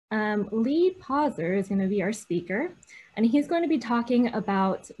Lee Pauser is going to be our speaker, and he's going to be talking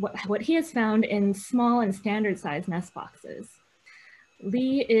about what he has found in small and standard size nest boxes.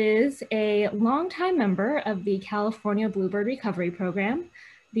 Lee is a longtime member of the California Bluebird Recovery Program,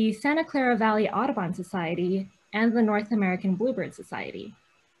 the Santa Clara Valley Audubon Society, and the North American Bluebird Society.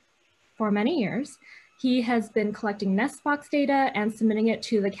 For many years, he has been collecting nest box data and submitting it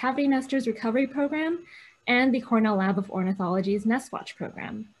to the Cavity Nesters Recovery Program and the Cornell Lab of Ornithology's Nest Watch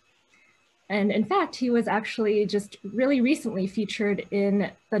program. And in fact, he was actually just really recently featured in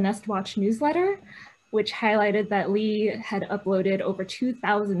the Nest Watch newsletter, which highlighted that Lee had uploaded over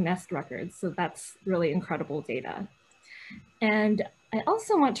 2,000 nest records. So that's really incredible data. And I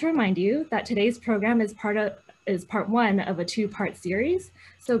also want to remind you that today's program is part one of a two-part series.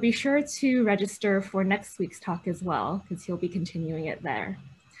 So be sure to register for next week's talk as well, because he'll be continuing it there.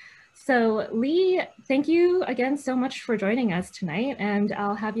 So Lee, thank you again so much for joining us tonight, and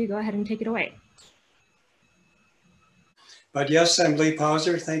I'll have you go ahead and take it away. But yes, I'm Lee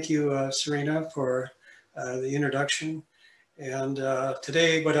Pauser. Thank you, Serena, for the introduction. And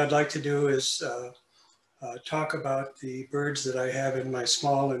today what I'd like to do is talk about the birds that I have in my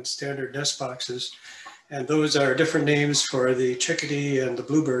small and standard nest boxes. And those are different names for the chickadee and the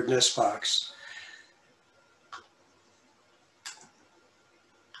bluebird nest box.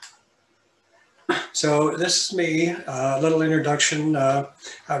 So this is me, a little introduction. I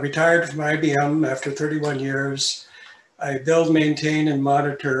retired from IBM after 31 years. I build, maintain, and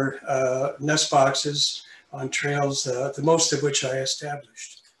monitor nest boxes on trails, the most of which I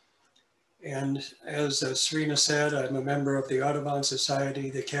established. And as Serena said, I'm a member of the Audubon Society,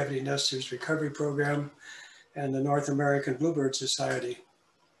 the Cavity Nesters Recovery Program, and the North American Bluebird Society.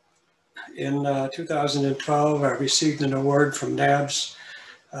 In 2012, I received an award from NABS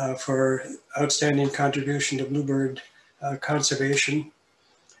for outstanding contribution to bluebird conservation.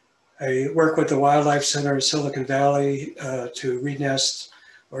 I work with the Wildlife Center of Silicon Valley to renest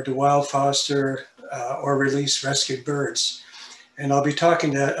or to wild foster or release rescued birds. And I'll be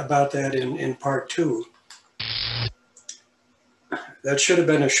talking about that in part two. That should have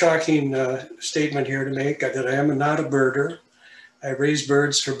been a shocking statement here to make, that I am not a birder. I raise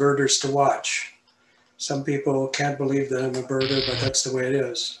birds for birders to watch. Some people can't believe that I'm a birder, but that's the way it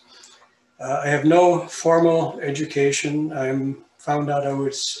is. I have no formal education. I found out I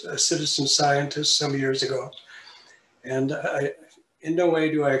was a citizen scientist some years ago. And in no way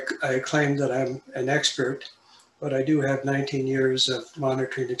do I claim that I'm an expert, but I do have 19 years of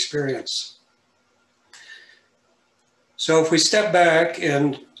monitoring experience. So if we step back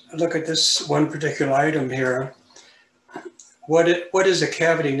and look at this one particular item here, what is a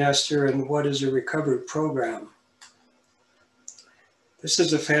cavity nester and what is a recovery program? This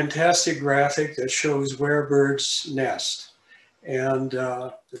is a fantastic graphic that shows where birds nest. And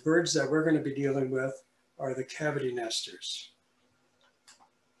the birds that we're going to be dealing with are the cavity nesters.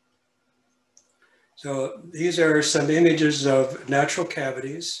 So these are some images of natural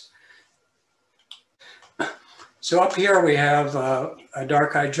cavities. So up here we have a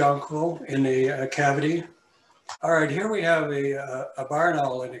dark-eyed jonquil in a cavity. All right, here we have a barn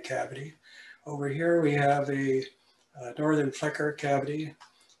owl in a cavity. Over here we have a northern flicker cavity.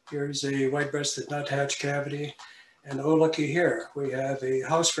 Here's a white-breasted nuthatch cavity. And oh, looky here, we have a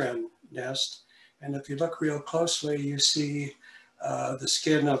house wren nest. And if you look real closely, you see the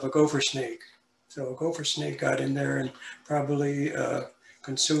skin of a gopher snake. So a gopher snake got in there and probably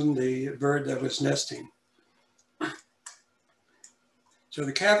consumed the bird that was nesting. So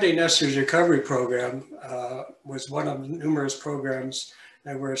the Cavity Nesters Recovery Program was one of numerous programs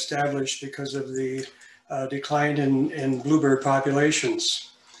that were established because of the decline in bluebird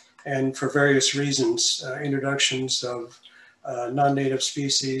populations, and for various reasons, introductions of non-native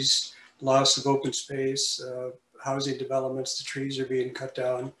species, loss of open space, housing developments, the trees are being cut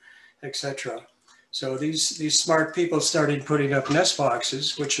down, etc. So these smart people started putting up nest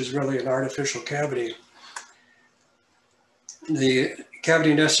boxes, which is really an artificial cavity. The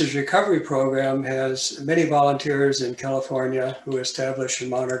Cavity Nesters Recovery Program has many volunteers in California who establish and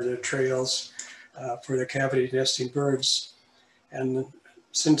monitor the trails for the cavity nesting birds. And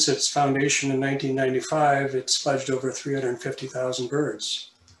since its foundation in 1995, it's fledged over 350,000 birds.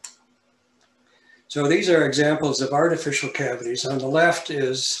 So these are examples of artificial cavities. On the left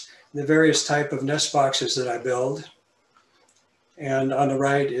is the various type of nest boxes that I build. And on the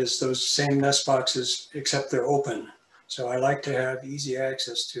right is those same nest boxes, except they're open. So I like to have easy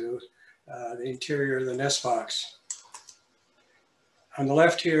access to the interior of the nest box. On the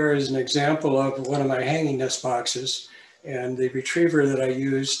left here is an example of one of my hanging nest boxes, and the retriever that I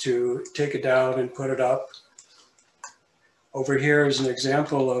use to take it down and put it up Over here is an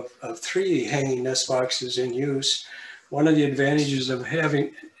example of 3 hanging nest boxes in use. One of the advantages of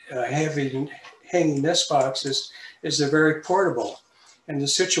having hanging nest boxes is they're very portable. In the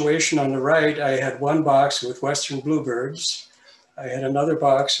situation on the right, I had one box with Western Bluebirds. I had another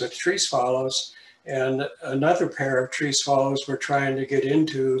box with tree swallows, and another pair of tree swallows were trying to get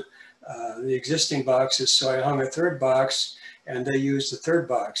into the existing boxes. So I hung a 3rd box and they used the 3rd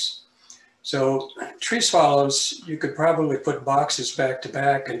box. So tree swallows, you could probably put boxes back to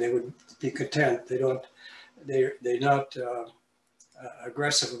back and they would be content. They're not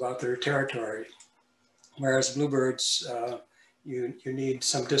aggressive about their territory. Whereas bluebirds, you need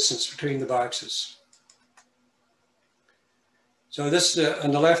some distance between the boxes. So this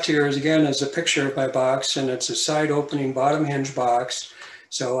on the left here is again is a picture of my box, and it's a side opening bottom hinge box.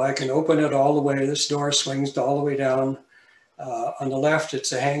 So I can open it all the way. This door swings all the way down. On the left,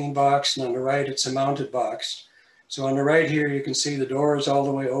 it's a hanging box, and on the right, it's a mounted box. So on the right here, you can see the door is all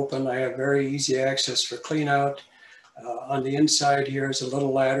the way open. I have very easy access for clean out. On the inside here is a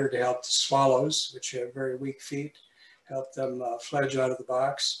little ladder to help the swallows, which have very weak feet, help them fledge out of the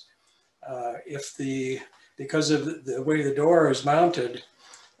box. Because of the way the door is mounted,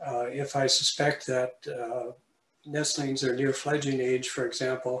 if I suspect that nestlings are near fledging age, for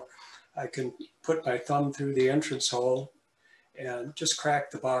example, I can put my thumb through the entrance hole and just crack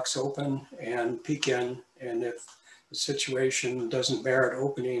the box open and peek in. And if the situation doesn't merit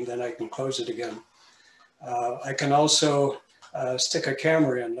opening, then I can close it again. I can also stick a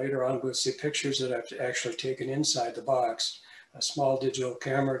camera in. Later on, we'll see pictures that I've actually taken inside the box. A small digital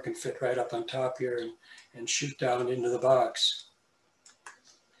camera can fit right up on top here and shoot down into the box.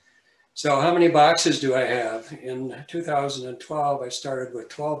 So how many boxes do I have? In 2012, I started with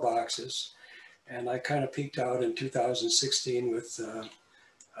 12 boxes, and I kind of peaked out in 2016 with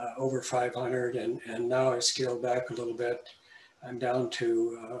over 500, and now I scaled back a little bit. I'm down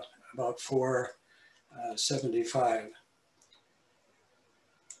to about 475.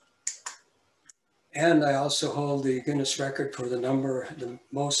 And I also hold the Guinness record for the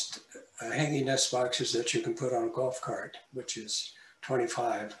most hanging nest boxes that you can put on a golf cart, which is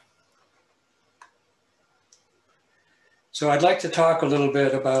 25. So I'd like to talk a little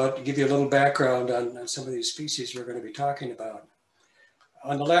bit about, give you a little background on some of these species we're going to be talking about.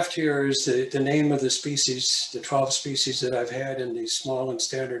 On the left here is the name of the species, the 12 species that I've had in these small and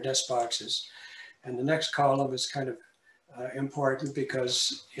standard nest boxes. And the next column is kind of important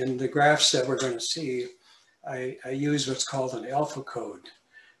because in the graphs that we're going to see, I use what's called an alpha code.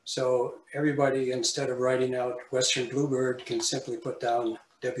 So everybody, instead of writing out Western Bluebird, can simply put down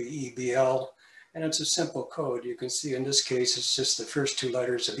WEBL, and it's a simple code. You can see in this case, it's just the first 2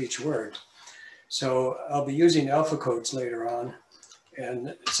 letters of each word. So I'll be using alpha codes later on.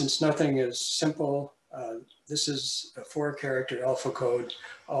 And since nothing is simple, this is a 4-character alpha code,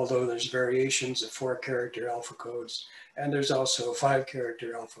 although there's variations of 4-character alpha codes, and there's also a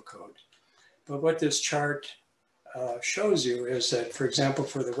 5-character alpha code. But what this chart shows you is that, for example,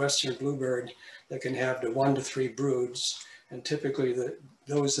 for the Western Bluebird, they can have the 1 to 3 broods, and typically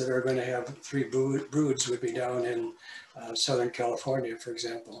those that are going to have 3 broods would be down in Southern California, for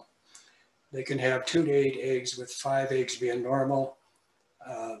example. They can have 2 to 8 eggs, with 5 eggs being normal.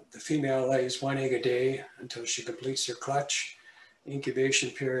 The female lays 1 egg a day until she completes her clutch. The incubation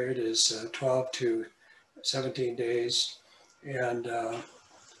period is 12 to 17 days. And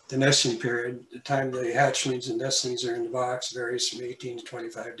the nesting period, the time the hatchlings and nestlings are in the box, varies from 18 to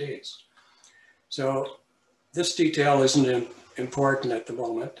 25 days. So this detail isn't important at the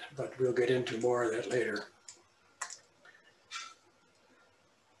moment, but we'll get into more of that later.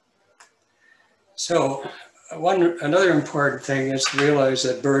 So another important thing is to realize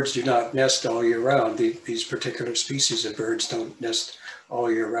that birds do not nest all year round. These particular species of birds don't nest all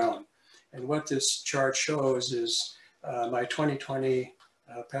year round. And what this chart shows is my 2020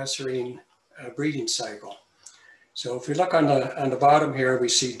 passerine breeding cycle. So if we look on the bottom here, we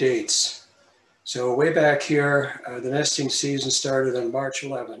see dates. So way back here, the nesting season started on March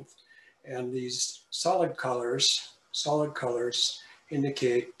 11th, and these solid colors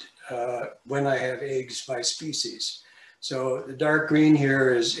indicate when I have eggs by species. So the dark green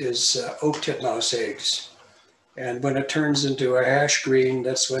here is oak titmouse eggs. And when it turns into a hash green,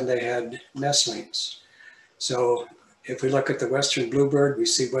 that's when they had nestlings. So if we look at the Western Bluebird, we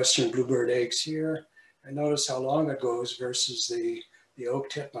see Western Bluebird eggs here. And notice how long it goes versus the oak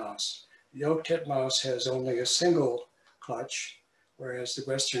titmouse. The oak titmouse has only a single clutch, whereas the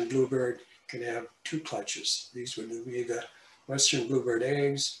Western Bluebird can have 2 clutches. These would be the Western Bluebird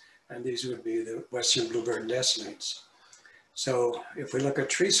eggs, and these would be the Western Bluebird nestlings. So if we look at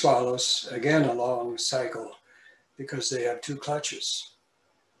tree swallows, again, a long cycle. because they have two clutches.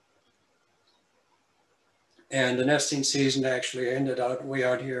 And the nesting season actually ended out way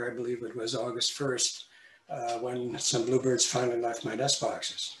out here. I believe it was August 1st when some bluebirds finally left my nest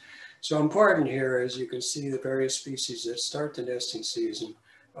boxes. So important here is you can see the various species that start the nesting season.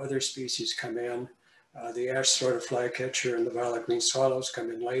 Other species come in. The ash-throated flycatcher and the violet green swallows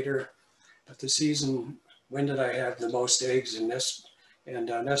come in later. But the season, when did I have the most eggs and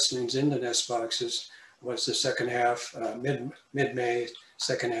nestlings in the nest boxes was the second half, mid-May,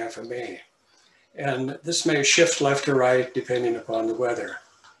 second half of May. And this may shift left or right depending upon the weather.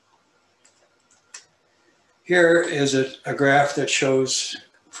 Here is a graph that shows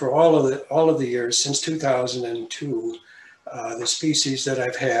for all of the years since 2002, the species that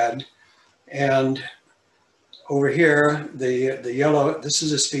I've had. And over here, the yellow, this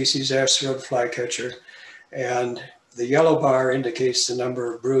is a species, ash-throated flycatcher, and the yellow bar indicates the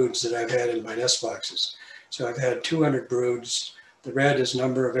number of broods that I've had in my nest boxes. So I've had 200 broods. The red is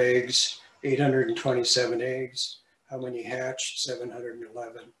number of eggs, 827 eggs. How many hatched?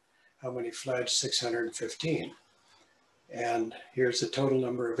 711. How many fledged? 615. And here's the total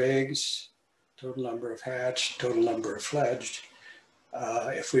number of eggs, total number of hatched, total number of fledged.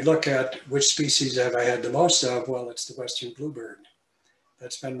 If we look at which species have I had the most of, well, it's the Western Bluebird.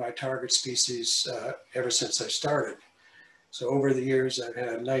 That's been my target species ever since I started. So over the years, I've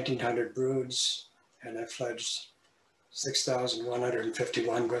had 1,900 broods, and I've fledged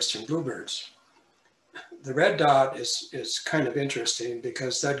 6,151 Western Bluebirds. The red dot is kind of interesting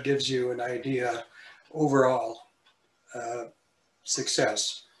because that gives you an idea overall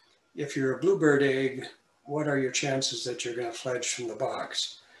success. If you're a bluebird egg, what are your chances that you're going to fledge from the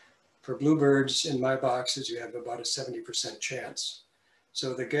box? For bluebirds in my boxes, you have about a 70% chance.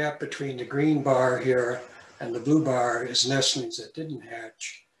 So the gap between the green bar here and the blue bar is nestlings that didn't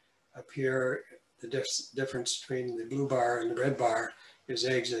hatch. Up here, the difference between the blue bar and the red bar is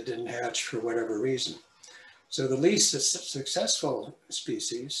eggs that didn't hatch for whatever reason. So the least successful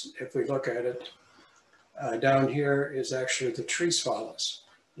species, if we look at it, down here is actually the tree swallows.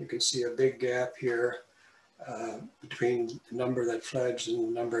 You can see a big gap here between the number that fledged and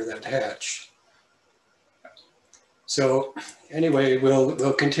the number that hatched. So anyway,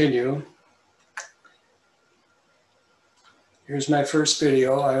 we'll continue. Here's my first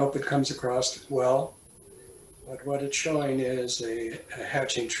video. I hope it comes across well. But what it's showing is a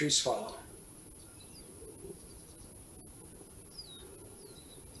hatching tree swallow.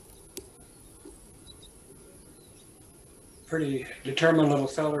 Pretty determined little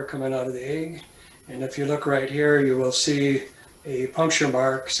feller coming out of the egg. And if you look right here, you will see a puncture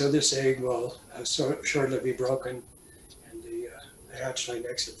mark. So this egg will shortly be broken and the hatchling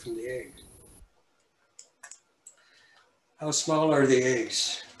exit from the egg. How small are the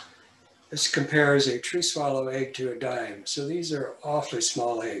eggs? This compares a tree swallow egg to a dime. So these are awfully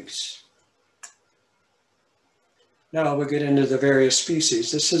small eggs. Now we'll get into the various species.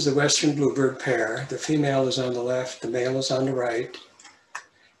 This is the Western Bluebird pair. The female is on the left, the male is on the right.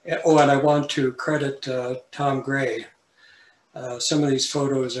 Oh, and I want to credit Tom Gray. Some of these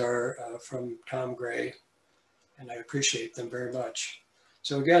photos are from Tom Gray, and I appreciate them very much.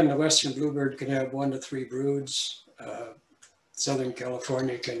 So again, the Western Bluebird can have 1 to 3 broods. Southern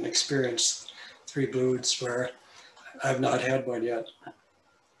California can experience 3 broods where I've not had one yet.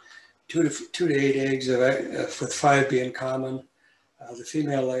 2 to 8 eggs, with 5 being common. The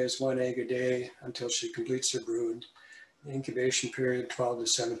female lays 1 egg a day until she completes her brood. The incubation period, 12 to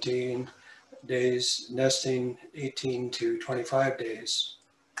 17 days. Nesting, 18 to 25 days.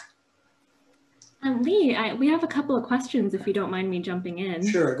 Lee, we have a couple of questions if you don't mind me jumping in.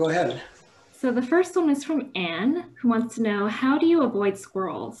 Sure, go ahead. So the first one is from Anne, who wants to know, how do you avoid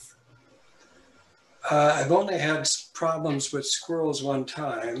squirrels? I've only had problems with squirrels one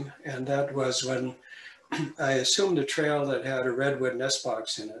time, and that was when I assumed a trail that had a redwood nest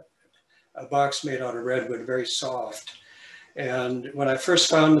box in it, a box made out of redwood, very soft. And when I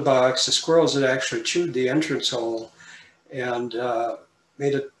first found the box, the squirrels had actually chewed the entrance hole and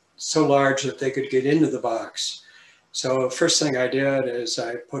made it so large that they could get into the box. So first thing I did is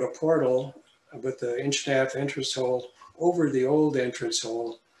I put a portal with the 1.5-inch entrance hole over the old entrance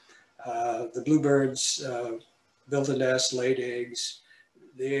hole. The bluebirds built a nest, laid eggs.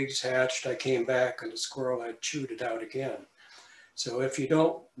 The eggs hatched, I came back and the squirrel had chewed it out again. So if you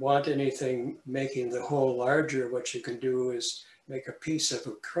don't want anything making the hole larger, what you can do is make a piece of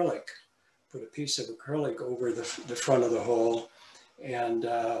acrylic, put a piece of acrylic over the front of the hole, and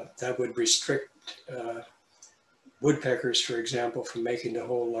that would restrict woodpeckers, for example, from making the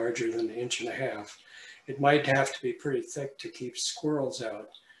hole larger than 1.5 inches. It might have to be pretty thick to keep squirrels out.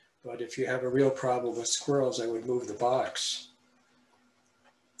 But if you have a real problem with squirrels, I would move the box.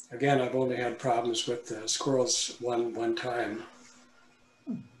 Again, I've only had problems with the squirrels one time.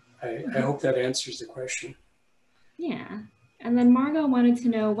 I hope that answers the question. Yeah. And then Margot wanted to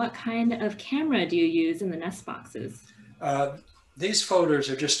know, what kind of camera do you use in the nest boxes? These photos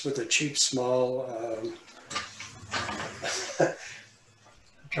are just with a cheap, small,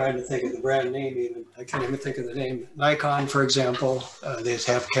 I'm trying to think of the brand name even. I can't even think of the name. Nikon, for example, they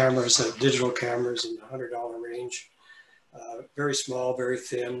have cameras, digital cameras in the $100 range. Very small, very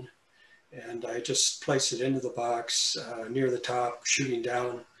thin. And I just place it into the box near the top, shooting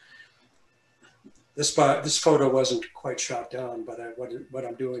down. This photo wasn't quite shot down, but what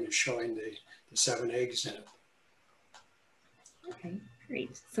I'm doing is showing the 7 eggs in it. Okay,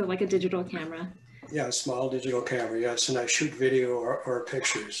 great. So like a digital camera. Yeah, a small digital camera, yes. And I shoot video or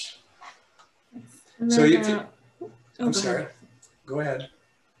pictures. Then, so I'm sorry, go ahead.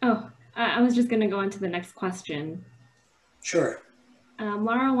 Oh, I was just going to go on to the next question. Sure.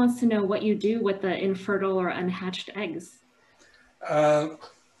 Laura wants to know what you do with the infertile or unhatched eggs.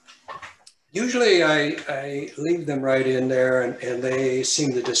 Usually I leave them right in there and they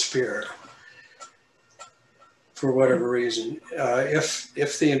seem to disappear for whatever reason.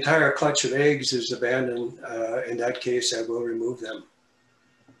 If the entire clutch of eggs is abandoned, in that case, I will remove them.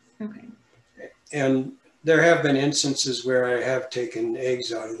 Okay. And there have been instances where I have taken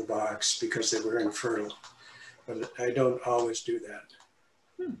eggs out of the box because they were infertile, but I don't always do that.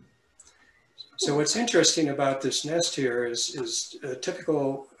 So what's interesting about this nest here is a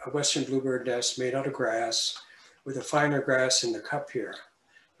typical Western bluebird nest made out of grass with a finer grass in the cup here.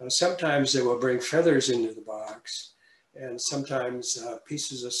 Now, sometimes they will bring feathers into the box and sometimes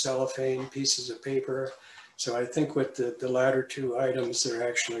pieces of cellophane, pieces of paper. So I think with the latter two items, they're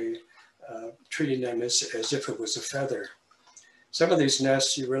actually treating them as if it was a feather. Some of these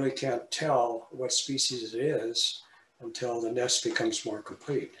nests, you really can't tell what species it is until the nest becomes more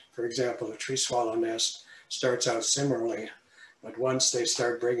complete. For example, a tree swallow nest starts out similarly, but once they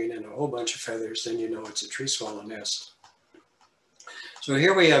start bringing in a whole bunch of feathers, then you know it's a tree swallow nest. So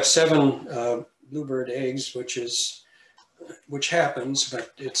here we have 7 bluebird eggs, which happens,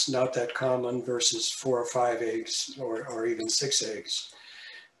 but it's not that common versus 4 or 5 eggs or even 6 eggs.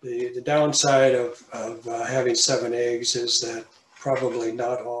 The downside of having 7 eggs is that probably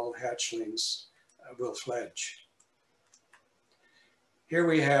not all hatchlings will fledge. Here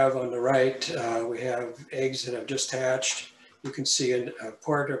we have on the right, we have eggs that have just hatched. You can see a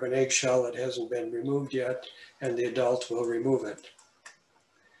part of an eggshell that hasn't been removed yet, and the adult will remove it.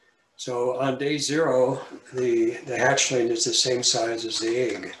 So on day 0, the hatchling is the same size as the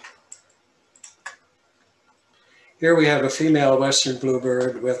egg. Here we have a female Western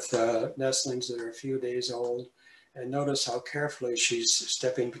bluebird with nestlings that are a few days old. And notice how carefully she's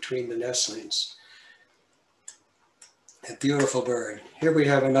stepping between the nestlings. A beautiful bird. Here we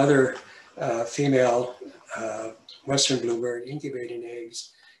have another female Western bluebird incubating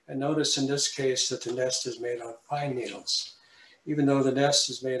eggs. And notice in this case that the nest is made out of pine needles. Even though the nest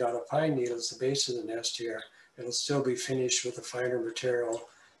is made out of pine needles, the base of the nest here, it'll still be finished with a finer material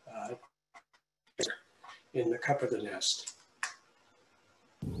in the cup of the nest.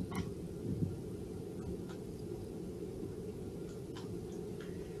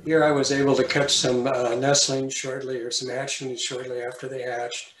 Here I was able to catch some nestlings shortly, or some hatchlings shortly after they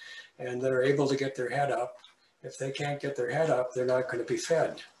hatched, and they're able to get their head up. If they can't get their head up, they're not going to be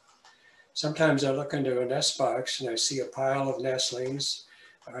fed. Sometimes I look into a nest box and I see a pile of nestlings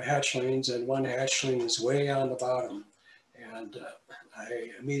or hatchlings, and one hatchling is way on the bottom. And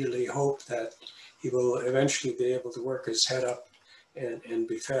I immediately hope that he will eventually be able to work his head up and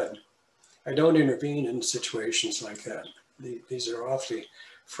be fed. I don't intervene in situations like that. These are awfully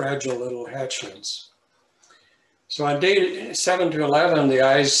fragile little hatchlings. So on day 7 to 11, the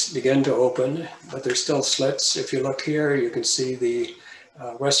eyes begin to open, but there's still slits. If you look here, you can see the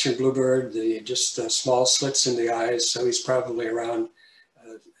Western bluebird, just small slits in the eyes. So he's probably around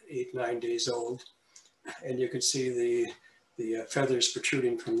 8, 9 days old. And you can see the feathers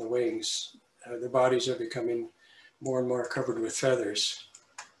protruding from the wings. The bodies are becoming more and more covered with feathers.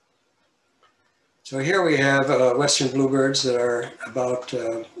 So here we have Western bluebirds that are about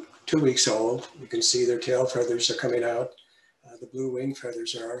 2 weeks old. You can see their tail feathers are coming out. The blue wing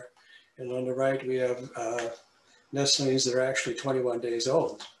feathers are. And on the right, we have nestlings that are actually 21 days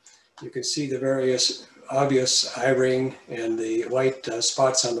old. You can see the various obvious eye ring and the white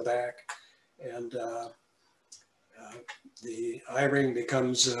spots on the back. And the eye ring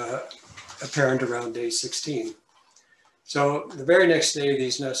becomes apparent around day 16. So the very next day,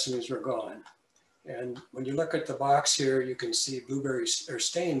 these nestlings were gone. And when you look at the box here, you can see blueberry or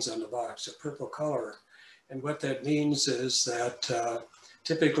stains on the box, a purple color. And what that means is that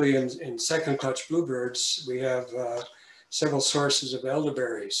typically in second clutch bluebirds, we have several sources of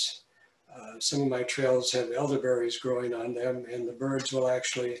elderberries. Some of my trails have elderberries growing on them, and the birds will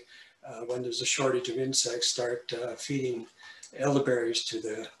actually, when there's a shortage of insects, start feeding elderberries to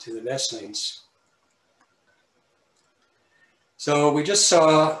the nestlings. So we just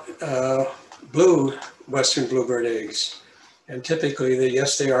saw blue Western bluebird eggs. And typically,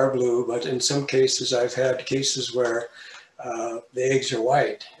 yes, they are blue, but in some cases, I've had cases where the eggs are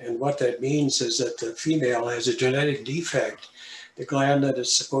white. And what that means is that the female has a genetic defect. The gland that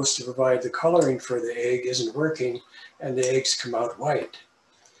is supposed to provide the coloring for the egg isn't working, and the eggs come out white.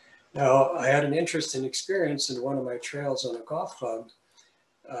 Now, I had an interesting experience in one of my trails on a golf club.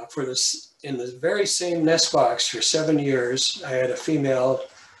 In the very same nest box for 7 years, I had a female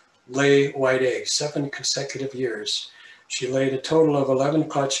lay white eggs, 7 consecutive years. She laid a total of 11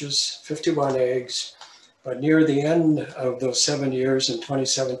 clutches, 51 eggs, but near the end of those 7 years in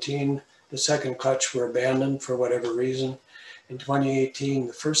 2017, the second clutch were abandoned for whatever reason. In 2018,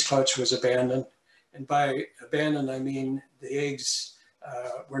 the first clutch was abandoned. And by abandoned, I mean the eggs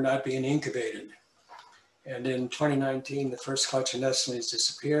were not being incubated. And in 2019, the first clutch of nestlings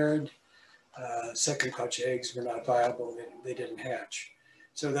disappeared. Second clutch eggs were not viable. They didn't hatch.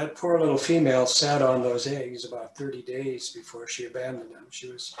 So that poor little female sat on those eggs about 30 days before she abandoned them. She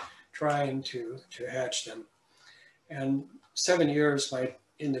was trying to hatch them. And 7 years might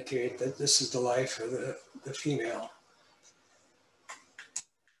indicate that this is the life of the female.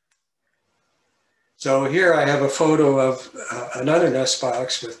 So here I have a photo of another nest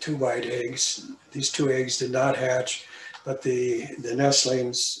box with 2 white eggs. These 2 eggs did not hatch, but the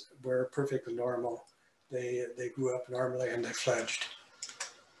nestlings were perfectly normal. They grew up normally and they fledged.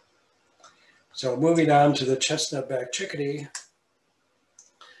 So moving on to the chestnut-backed chickadee,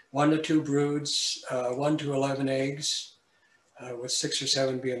 1 to 2 broods, 1 to 11 eggs, with 6 or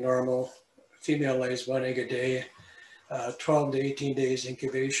 7 being normal. Female lays 1 egg a day. 12 to 18 days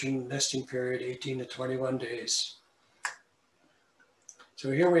incubation, nesting period 18 to 21 days. So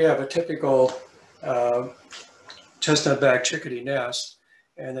here we have a typical chestnut-backed chickadee nest.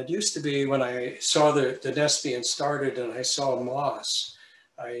 And it used to be when I saw the nest being started and I saw moss,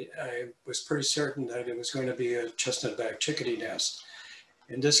 I was pretty certain that it was going to be a chestnut-backed chickadee nest.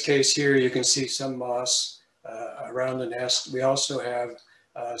 In this case here, you can see some moss around the nest. We also have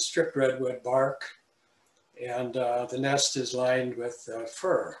stripped redwood bark, and the nest is lined with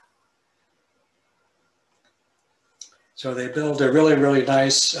fur. So they build a really, really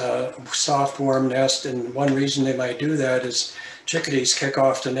nice, soft, warm nest. And one reason they might do that is chickadees kick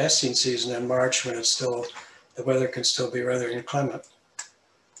off the nesting season in March when it's still, the weather can still be rather inclement.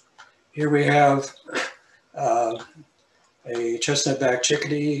 Here we have a chestnut-backed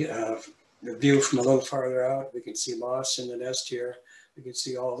chickadee. The view from a little farther out, we can see moss in the nest here. We can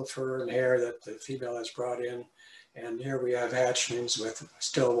see all the fur and hair that the female has brought in. And here we have hatchlings with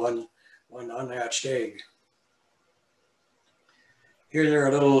still one unhatched egg. Here they're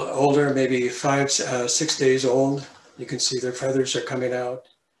a little older, maybe 6 days old. You can see their feathers are coming out.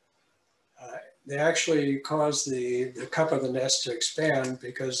 They actually cause the cup of the nest to expand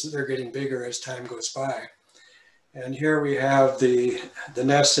because they're getting bigger as time goes by. And here we have the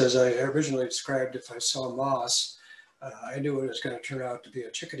nest as I originally described. If I saw moss, I knew it was going to turn out to be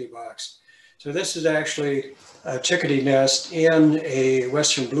a chickadee box. So this is actually a chickadee nest in a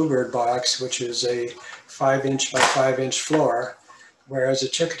Western Bluebird box, which is a 5-inch by 5-inch floor, whereas a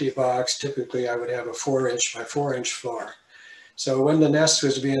chickadee box, typically I would have a 4-inch by 4-inch floor. So when the nest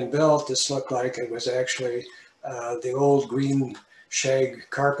was being built, this looked like it was actually the old green shag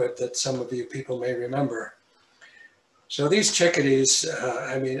carpet that some of you people may remember. So these chickadees,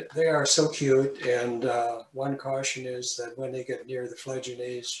 I mean, they are so cute, and one caution is that when they get near the fledging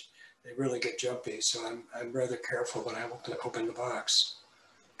age, they really get jumpy. So I'm rather careful when I open the box.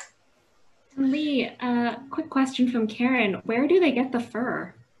 Lee, quick question from Karen. Where do they get the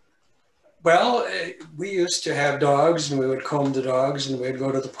fur? Well, we used to have dogs, and we would comb the dogs, and we'd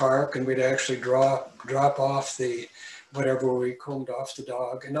go to the park, and we'd actually drop off whatever we combed off the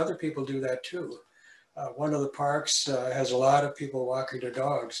dog. And other people do that too. One of the parks has a lot of people walking their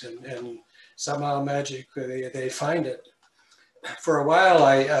dogs, and somehow magically they find it. For a while,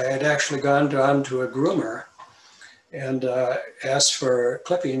 I had actually gone to a groomer and asked for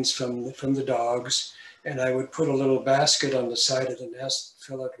clippings from the dogs, and I would put a little basket on the side of the nest,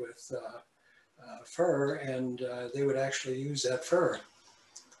 fill it with fur, and they would actually use that fur.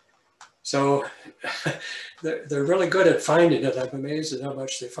 So they're really good at finding it. I'm amazed at how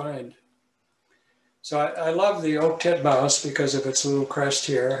much they find. So I love the oak titmouse because of its little crest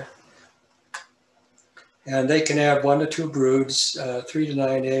here. And they can have 1 to 2 broods, 3 to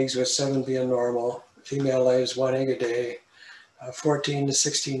 9 eggs, with 7 being normal. Female lays 1 egg a day, 14 to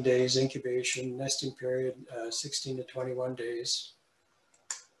 16 days incubation, nesting period 16 to 21 days.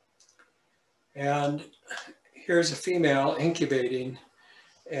 And here's a female incubating,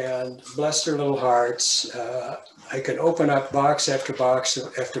 and bless their little hearts, I could open up box after box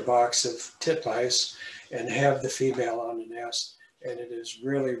after box of titmice and have the female on the nest, and it is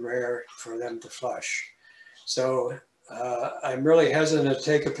really rare for them to flush. So I'm really hesitant to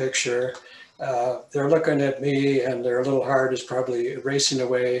take a picture. They're looking at me and their little heart is probably racing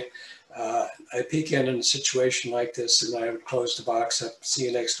away. I peek in a situation like this and I would close the box up, see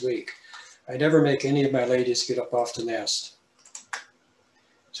you next week. I never make any of my ladies get up off the nest.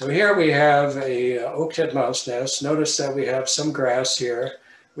 So here we have a oak titmouse nest. Notice that we have some grass here.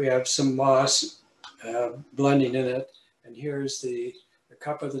 We have some moss blending in it. And here's the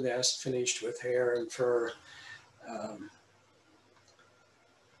cup of the nest finished with hair and fur. Let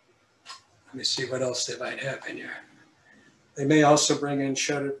me see what else they might have in here. They may also bring in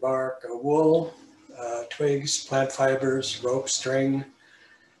shredded bark, wool, twigs, plant fibers, rope, string,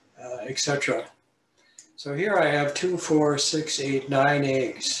 etc. So here I have 2, 4, 6, 8, 9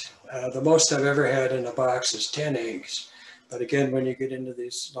 eggs. The most I've ever had in a box is 10 eggs. But again, when you get into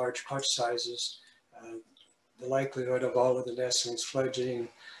these large clutch sizes, the likelihood of all of the nestlings fledging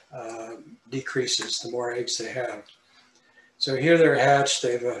decreases the more eggs they have. So here they're hatched.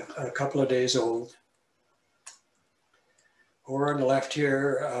 They're a couple of days old. Over on the left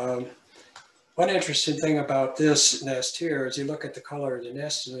here, one interesting thing about this nest here is you look at the color of the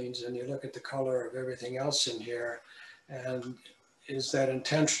nestlings and you look at the color of everything else in here, and is that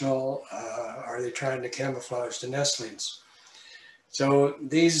intentional? Are they trying to camouflage the nestlings? So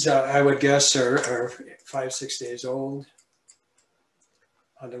these, I would guess, are 5, 6 days old.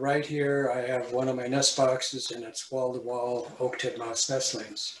 On the right here, I have one of my nest boxes, and it's wall-to-wall oak titmouse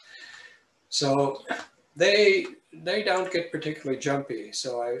nestlings. So they don't get particularly jumpy,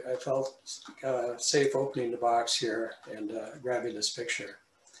 so I felt safe opening the box here and grabbing this picture.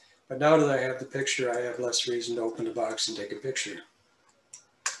 But now that I have the picture, I have less reason to open the box and take a picture.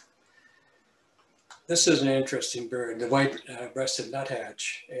 This is an interesting bird, the white-breasted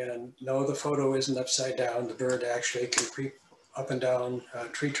nuthatch. And no, the photo isn't upside down. The bird actually can creep up and down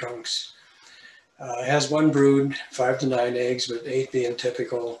tree trunks. It has 1 brood, 5 to 9 eggs, with 8 being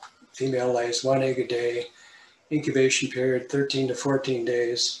typical. Female lays 1 egg a day. Incubation period 13 to 14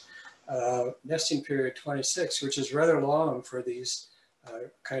 days. Nesting period 26, which is rather long for these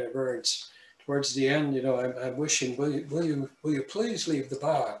kind of birds. Towards the end, you know, I'm wishing, will you please leave the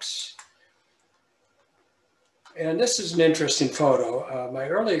box? And this is an interesting photo. My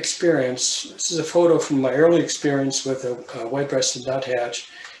early experience, this is a photo from my early experience with a white-breasted nuthatch.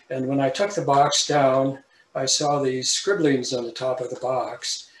 And when I took the box down, I saw these scribblings on the top of the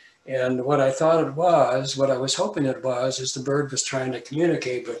box. And what I thought it was, what I was hoping it was, is the bird was trying to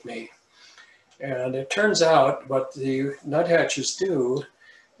communicate with me. And it turns out what the nuthatches do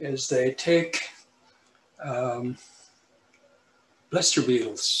is they take blister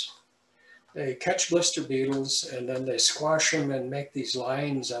beetles. They catch blister beetles and then they squash them and make these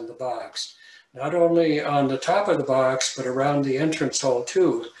lines on the box. Not only on the top of the box, but around the entrance hole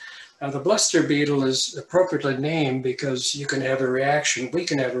too. Now the blister beetle is appropriately named because you can have a reaction, we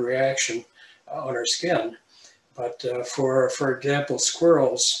can have a reaction on our skin. But for example,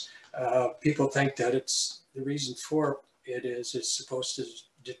 squirrels, people think that it's, the reason for it is it's supposed to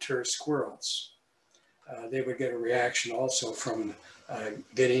deter squirrels. They would get a reaction also from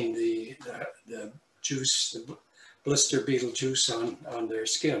getting the juice, the blister beetle juice on their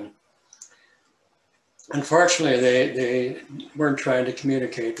skin. Unfortunately, they weren't trying to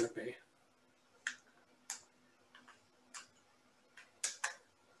communicate with me.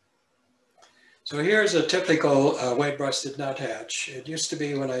 So here's a typical white-breasted nuthatch. It used to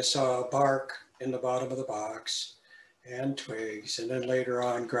be when I saw bark in the bottom of the box and twigs, and then later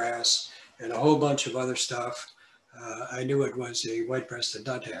on grass and a whole bunch of other stuff. I knew it was a white-breasted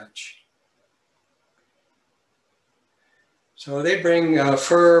nuthatch. So they bring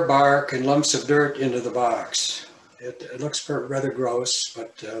fur, bark, and lumps of dirt into the box. It looks rather gross,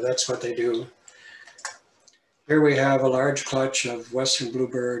 but that's what they do. Here we have a large clutch of Western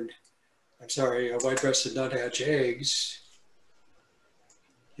Bluebird, white-breasted nuthatch eggs.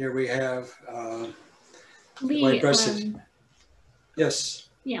 Here we have white-breasted, yes.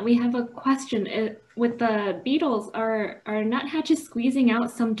 Yeah, we have a question. With the beetles, are nuthatches squeezing out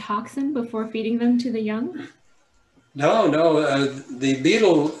some toxin before feeding them to the young? No, no, the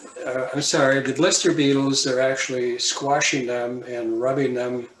beetle, I'm sorry, the blister beetles, they're actually squashing them and rubbing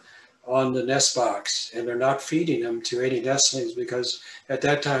them on the nest box, and they're not feeding them to any nestlings because at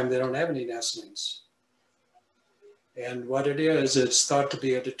that time they don't have any nestlings. And what it is, it's thought to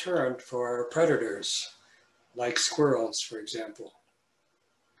be a deterrent for predators, like squirrels, for example.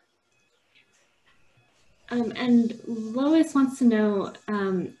 And Lois wants to know,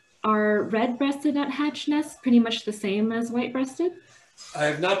 are red-breasted nuthatch nests pretty much the same as white-breasted?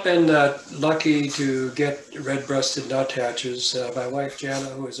 I've not been lucky to get red-breasted nuthatches. My wife Jana,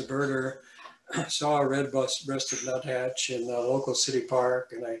 who is a birder, saw a red-breasted nuthatch in the local city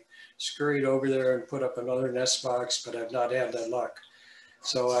park, and I scurried over there and put up another nest box, but I've not had that luck.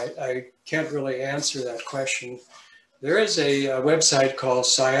 So I can't really answer that question. There is a website called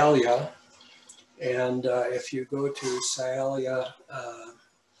Cialia, and if you go to Cialia,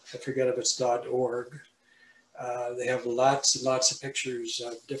 I forget if it's .org, they have lots and lots of pictures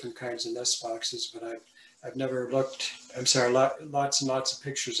of different kinds of nest boxes, but I've never looked, I'm sorry, lots and lots of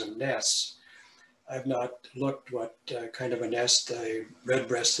pictures of nests. I've not looked what kind of a nest a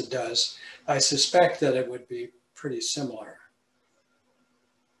red-breasted does. I suspect that it would be pretty similar.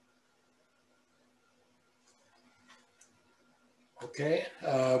 Okay,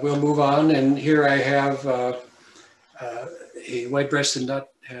 we'll move on. And here I have a white-breasted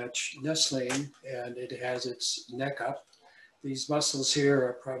nuthatch nestling, and it has its neck up. These muscles here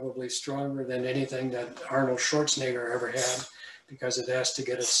are probably stronger than anything that Arnold Schwarzenegger ever had because it has to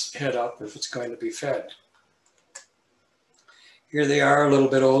get its head up if it's going to be fed. Here they are a little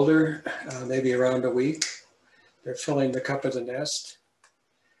bit older, maybe around a week. They're filling the cup of the nest.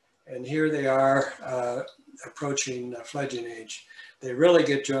 And here they are approaching fledging age. They really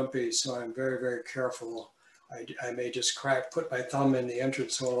get jumpy, so I'm very, very careful. I may just put my thumb in the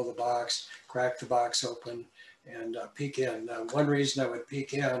entrance hole of the box, crack the box open, and peek in. One reason I would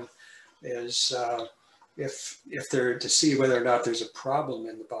peek in is if they're to see whether or not there's a problem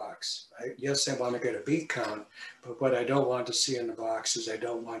in the box. Yes, I want to get a beak count, but what I don't want to see in the box is I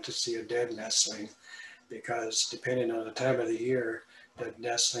don't want to see a dead nestling, because depending on the time of the year, that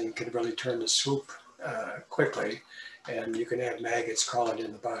nestling can really turn to soup quickly, and you can have maggots crawling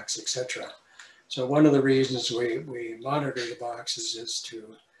in the box, etc. So one of the reasons we monitor the boxes is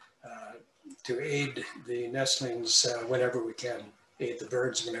to aid the nestlings whenever we can, aid the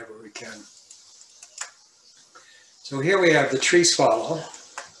birds whenever we can. So here we have the tree swallow,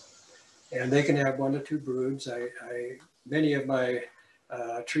 and they can have 1 to 2 broods. Many of my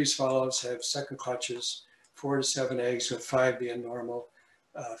tree swallows have second clutches, 4 to 7 eggs, with 5 being normal.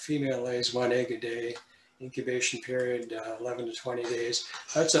 Female lays 1 egg a day. Incubation period 11 to 20 days.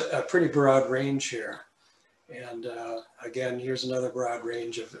 That's a pretty broad range here. And again, here's another broad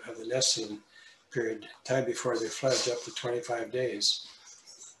range of the nesting period, time before they fledge, up to 25 days.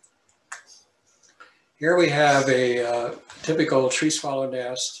 Here we have a typical tree swallow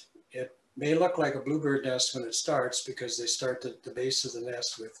nest. It may look like a bluebird nest when it starts because they start at the base of the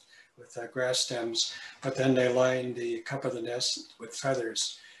nest with grass stems, but then they line the cup of the nest with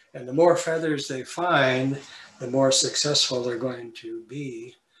feathers. And the more feathers they find, the more successful they're going to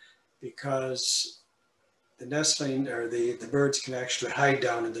be, because the nestling or the birds can actually hide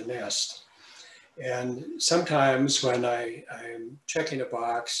down in the nest. And sometimes when I'm checking a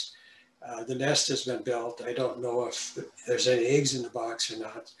box, the nest has been built. I don't know if there's any eggs in the box or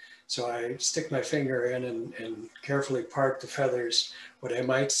not. So I stick my finger in and carefully part the feathers. What I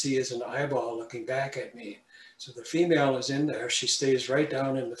might see is an eyeball looking back at me. So the female is in there. She stays right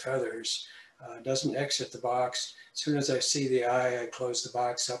down in the feathers, doesn't exit the box. As soon as I see the eye, I close the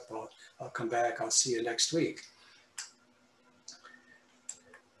box up. I'll come back. I'll see you next week.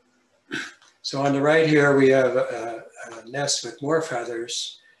 So on the right here, we have a nest with more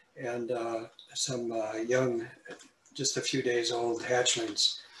feathers and some young, just a few days old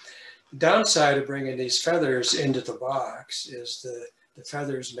hatchlings. The downside of bringing these feathers into the box is the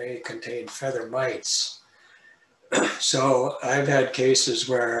feathers may contain feather mites. So I've had cases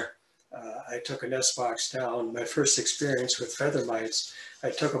where I took a nest box down. My first experience with feather mites,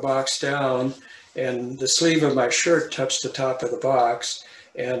 I took a box down and the sleeve of my shirt touched the top of the box,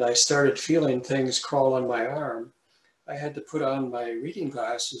 and I started feeling things crawl on my arm. I had to put on my reading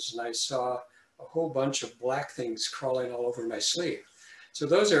glasses and I saw a whole bunch of black things crawling all over my sleeve. So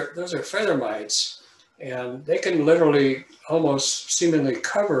those are feather mites, and they can literally almost seemingly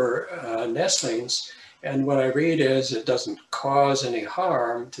cover nestlings. And what I read is it doesn't cause any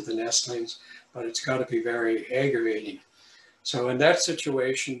harm to the nestlings, but it's got to be very aggravating. So in that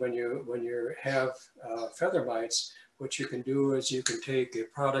situation, when you have feather mites, what you can do is you can take a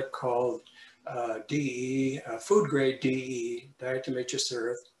product called DE, food grade DE, diatomaceous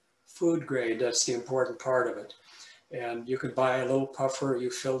earth, food grade, that's the important part of it. And you can buy a little puffer, you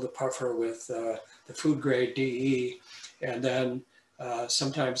fill the puffer with the food grade DE, and then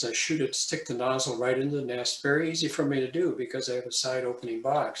sometimes I shoot it, stick the nozzle right into the nest. Very easy for me to do because I have a side opening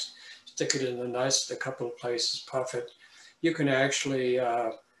box. Stick it in the nest a couple of places, puff it. You can actually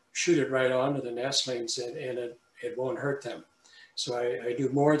shoot it right onto the nestlings and it won't hurt them. So I do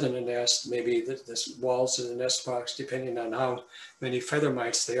more than a nest, maybe the walls of the nest box, depending on how many feather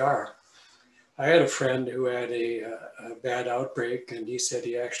mites they are. I had a friend who had a bad outbreak, and he said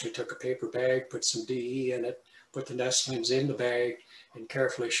he actually took a paper bag, put some DE in it, put the nestlings in the bag, and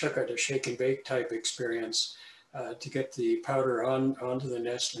carefully shook it, a shake and bake type experience to get the powder onto the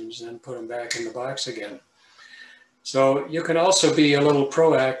nestlings and then put them back in the box again. So you can also be a little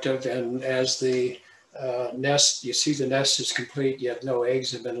proactive, and as the nest, you see the nest is complete, yet no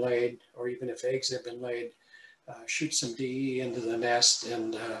eggs have been laid, or even if eggs have been laid, shoot some DE into the nest,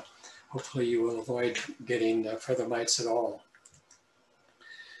 and hopefully you will avoid getting feather mites at all.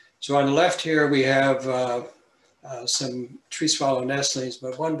 So on the left here, we have some tree swallow nestlings,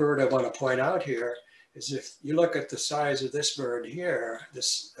 but one bird I want to point out here is if you look at the size of this bird here,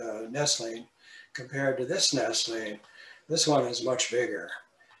 this nestling, compared to this nestling, this one is much bigger.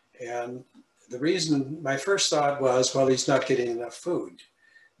 And the reason, my first thought was, well, he's not getting enough food.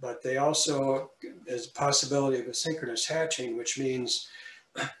 But they also, there's a possibility of asynchronous hatching, which means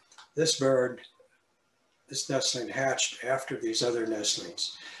this bird, this nestling hatched after these other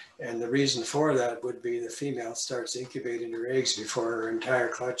nestlings. And the reason for that would be the female starts incubating her eggs before her entire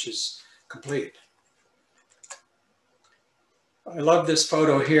clutch is complete. I love this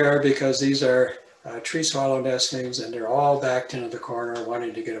photo here because these are tree swallow nestlings, and they're all backed into the corner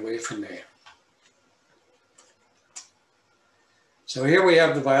wanting to get away from me. So here we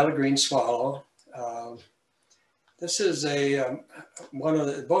have the violet green swallow. This is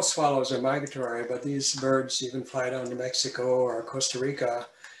both swallows are migratory, but these birds even fly down to Mexico or Costa Rica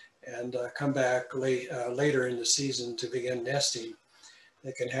and come back later in the season to begin nesting.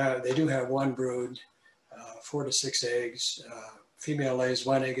 They do have one brood, 4 to 6 eggs. Female lays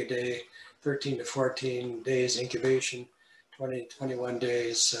 1 egg a day, 13 to 14 days incubation, 20 to 21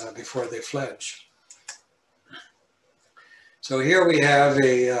 days before they fledge. So here we have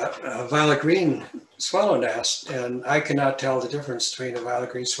a violet green swallow nest, and I cannot tell the difference between a violet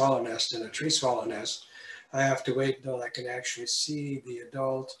green swallow nest and a tree swallow nest. I have to wait until I can actually see the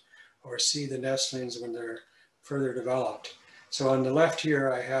adult or see the nestlings when they're further developed. So on the left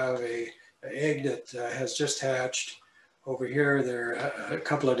here, I have an egg that has just hatched. Over here, they're a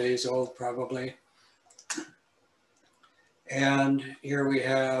couple of days old probably. And here we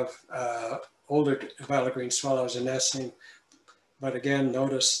have older violet green swallows and nesting. But again,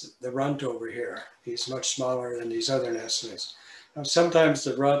 notice the runt over here. He's much smaller than these other nestlings. Now, sometimes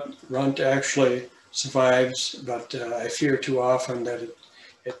the runt actually survives, but I fear too often that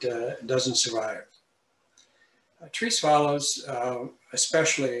it doesn't survive. Tree swallows,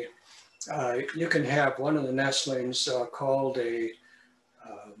 especially, you can have one of the nestlings called a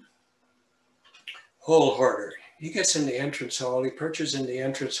hole hoarder. He gets in the entrance hall, he perches in the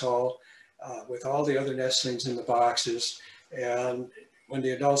entrance hall with all the other nestlings in the boxes. And when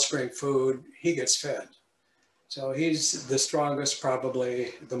the adults bring food, he gets fed. So he's the strongest,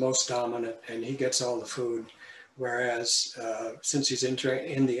 probably the most dominant, and he gets all the food. Whereas since he's in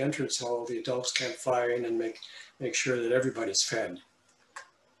the entrance hole, the adults can't fly in and make sure that everybody's fed.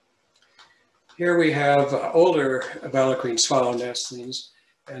 Here we have older violet green swallow nestlings,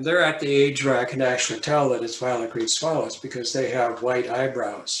 and they're at the age where I can actually tell that it's violet green swallows because they have white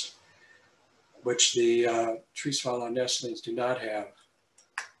eyebrows, which the tree swallow nestlings do not have.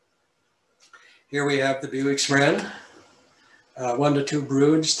 Here we have the Buick's wren, 1 to 2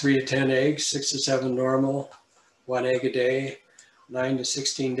 broods, 3 to 10 eggs, 6 to 7 normal, 1 egg a day, 9 to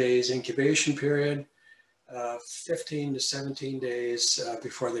 16 days incubation period, 15 to 17 days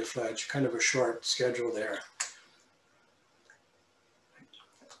before they fledge, kind of a short schedule there.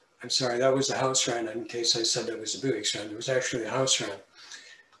 I'm sorry, that was a house wren in case I said that was a Buick's wren. It was actually a house wren.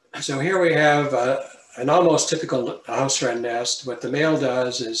 So here we have an almost typical house wren nest. What the male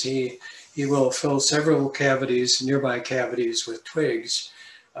does is he will fill several cavities, nearby cavities with twigs,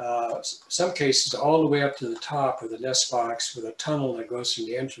 some cases all the way up to the top of the nest box with a tunnel that goes from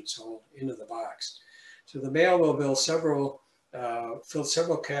the entrance hole into the box. So the male will fill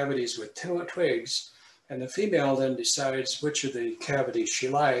several cavities with twigs, and the female then decides which of the cavities she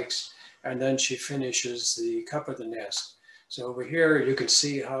likes, and then she finishes the cup of the nest. So over here, you can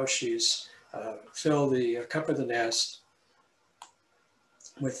see how she's filled the cup of the nest.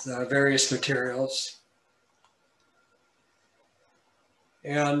 with various materials.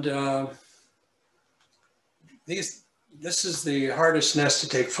 And this is the hardest nest to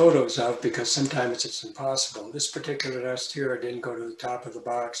take photos of because sometimes it's impossible. This particular nest here, I didn't go to the top of the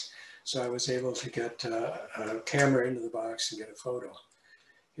box, so I was able to get a camera into the box and get a photo.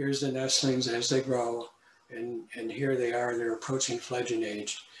 Here's the nestlings as they grow, and here they are, they're approaching fledging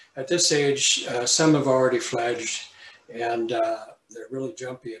age. At this age, some have already fledged, and they're really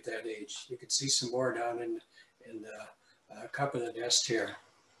jumpy at that age. You can see some more down in the cup of the nest here.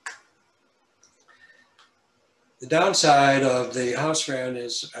 The downside of the house wren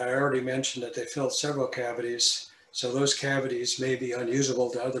is, I already mentioned that they fill several cavities, so those cavities may be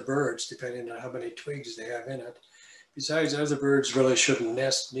unusable to other birds depending on how many twigs they have in it. Besides, other birds really shouldn't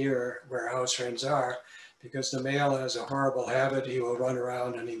nest near where house wrens are because the male has a horrible habit. He will run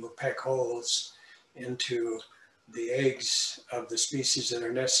around and he will peck holes into the eggs of the species that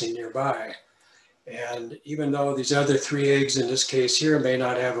are nesting nearby. And even though these other 3 eggs in this case here may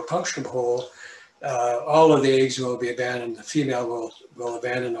not have a punctured hole, all of the eggs will be abandoned. The female will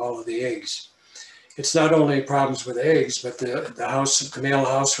abandon all of the eggs. It's not only problems with eggs, but the male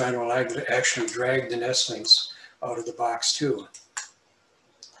house wren will actually drag the nestlings out of the box too.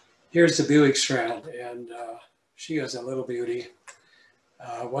 Here's the Buick's wren, and she is a little beauty.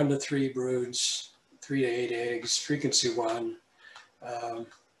 1 to 3 broods, 3 to 8 eggs, frequency 1,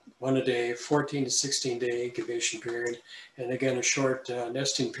 1 a day, 14 to 16 day incubation period, and again a short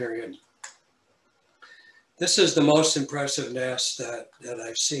nesting period. This is the most impressive nest that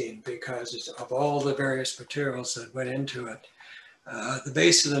I've seen because of all the various materials that went into it. The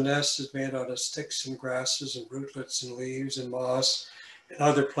base of the nest is made out of sticks and grasses and rootlets and leaves and moss and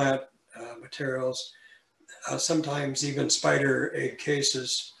other plant materials, sometimes even spider egg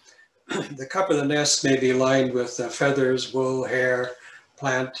cases. The cup of the nest may be lined with feathers, wool, hair,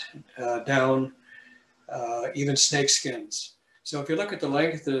 plant, down, even snake skins. So if you look at the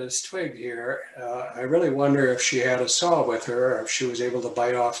length of this twig here, I really wonder if she had a saw with her or if she was able to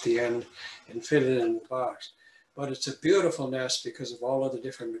bite off the end and fit it in the box. But it's a beautiful nest because of all of the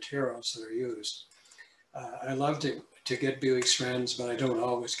different materials that are used. I love to get Buick's wrens, but I don't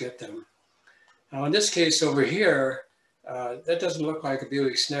always get them. Now in this case over here, that doesn't look like a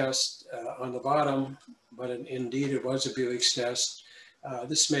Buick's nest on the bottom, but indeed it was a Buick's nest.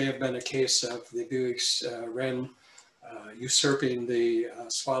 This may have been a case of the Buick's wren usurping the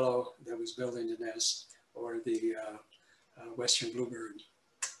swallow that was building the nest, or the Western Bluebird.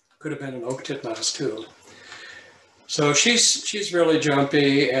 Could have been an oak titmouse too. So she's really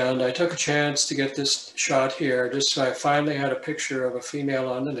jumpy, and I took a chance to get this shot here, just so I finally had a picture of a female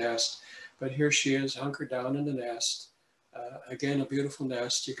on the nest. But here she is hunkered down in the nest. Again, a beautiful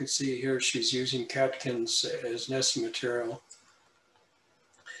nest. You can see here she's using catkins as nesting material.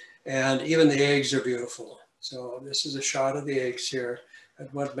 And even the eggs are beautiful. So this is a shot of the eggs here.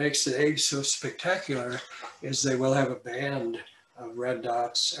 And what makes the eggs so spectacular is they will have a band of red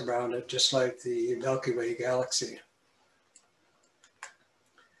dots around it, just like the Milky Way galaxy.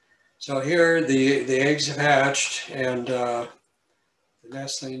 So here the eggs have hatched, and the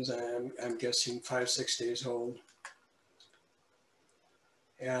nestlings, I'm guessing 5-6 days old.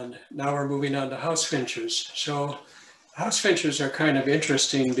 And now we're moving on to house finches. So house finches are kind of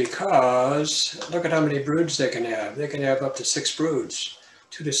interesting because look at how many broods they can have. They can have up to 6 broods,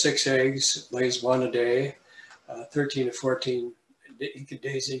 2 to 6 eggs, lays 1 a day, 13 to 14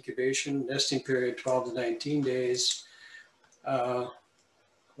 days incubation, nesting period 12 to 19 days.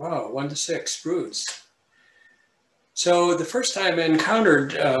 Wow, 1 to 6 broods. So the first time I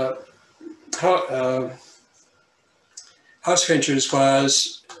encountered house finches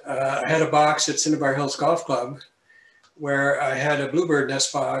was, I had a box at Cinnabar Hills Golf Club where I had a bluebird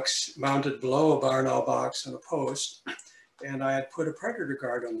nest box mounted below a barn owl box on a post, and I had put a predator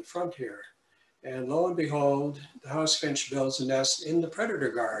guard on the front here. And lo and behold, the house finch builds a nest in the predator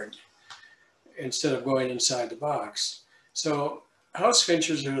guard instead of going inside the box. So house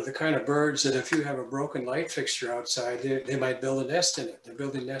finches are the kind of birds that if you have a broken light fixture outside, they might build a nest in it. They're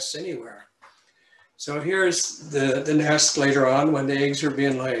building nests anywhere. So here's the nest later on when the eggs are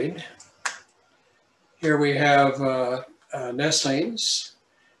being laid. Here we have nestlings,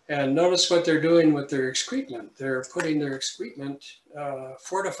 and notice what they're doing with their excrement. They're putting their excrement,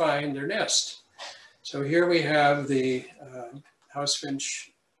 fortifying their nest. So here we have the house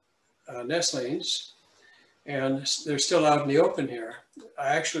finch nestlings, and they're still out in the open here. I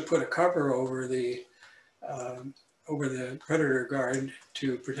actually put a cover over the predator guard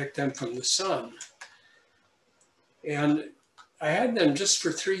to protect them from the sun. And I had them just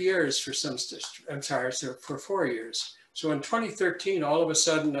for 3 years for some, I'm sorry, so for 4 years. So in 2013, all of a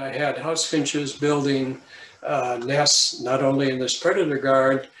sudden I had house finches building nests, not only in this predator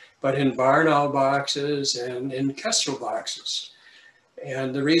guard, but in barn owl boxes and in kestrel boxes.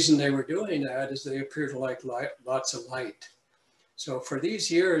 And the reason they were doing that is they appear to like lots of light. So for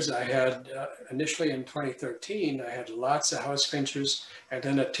these years, I had, initially in 2013, I had lots of house finches, and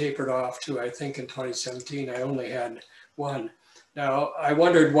then it tapered off to, I think in 2017, I only had one. Now, I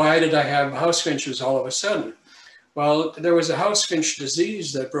wondered, why did I have house finches all of a sudden? Well, there was a house finch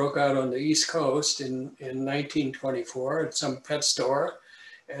disease that broke out on the East Coast in 1924 at some pet store.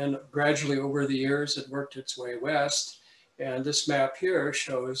 And gradually over the years, it worked its way west. And this map here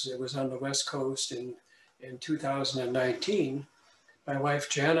shows it was on the West Coast in 2019. My wife,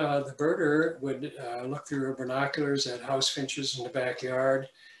 Jana, the birder, would look through her binoculars at house finches in the backyard,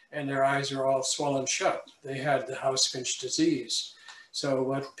 and their eyes are all swollen shut. They had the house finch disease. So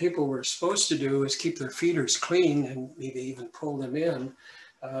what people were supposed to do is keep their feeders clean and maybe even pull them in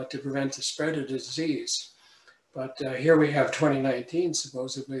to prevent the spread of the disease. But here we have 2019,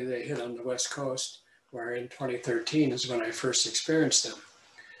 supposedly they hit on the West Coast, where in 2013 is when I first experienced them.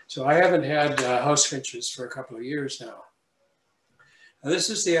 So I haven't had house finches for a couple of years now. Now,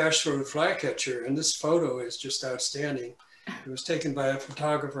 this is the ash-throated flycatcher, and this photo is just outstanding. It was taken by a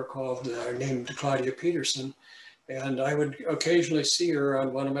photographer named Claudia Peterson, and I would occasionally see her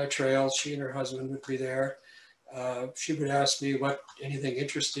on one of my trails. She and her husband would be there. She would ask me anything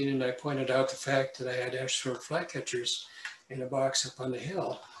interesting, and I pointed out the fact that I had ash-throated flycatchers in a box up on the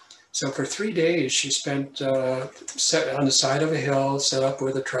hill. So for 3 days, she spent set on the side of a hill, set up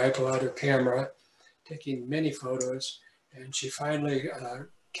with a tripod or camera, taking many photos. And she finally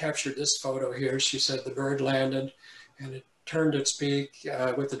captured this photo here. She said the bird landed and it turned its beak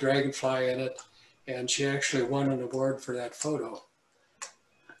with the dragonfly in it. And she actually won an award for that photo.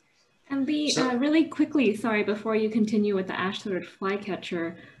 And really quickly, sorry, before you continue with the ash-throated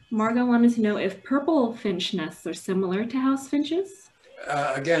flycatcher, Margot wanted to know if purple finch nests are similar to house finches?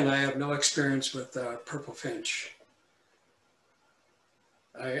 Again, I have no experience with purple finch.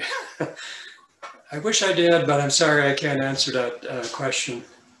 I wish I did, but I'm sorry I can't answer that question.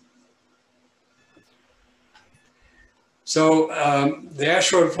 So the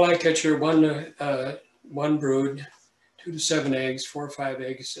ash-throated flycatcher, one brood, 2 to 7 eggs, 4 or 5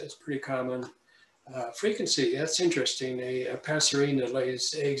 eggs is pretty common. Frequency, that's interesting. A passerine that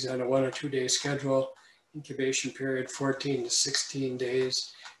lays eggs on a 1 or 2 day schedule, incubation period 14 to 16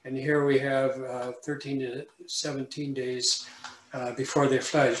 days. And here we have 13 to 17 days before they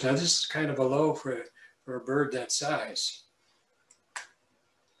fledge. Now this is kind of a low for a bird that size.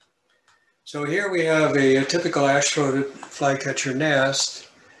 So here we have a typical ash-throated flycatcher nest.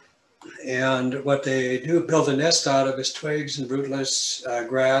 And what they do build a nest out of is twigs and rootless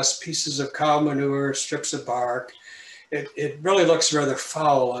grass, pieces of cow manure, strips of bark. It really looks rather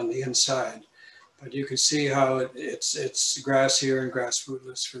foul on the inside, but you can see how it's grass here and grass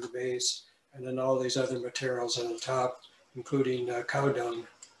rootless for the base, and then all these other materials on the top, including cow dung.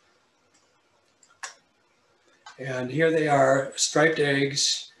 And here they are, striped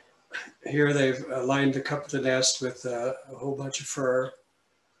eggs. Here they've lined the cup of the nest with a whole bunch of fur.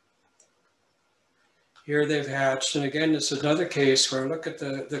 Here they've hatched, and again, this is another case where look at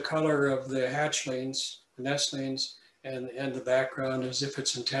the color of the hatchlings, the nestlings, and the background as if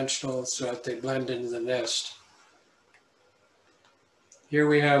it's intentional so that they blend into the nest. Here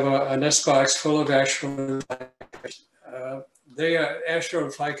we have a nest box full of ash-throated flycatchers.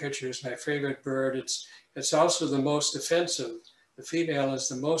 Ash-throated flycatcher is my favorite bird. It's also the most offensive. The female is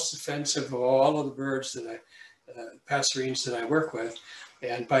the most offensive of all of the birds that passerines that I work with.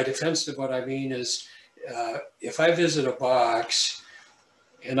 And by defensive, what I mean is if I visit a box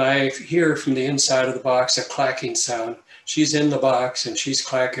and I hear from the inside of the box a clacking sound, she's in the box and she's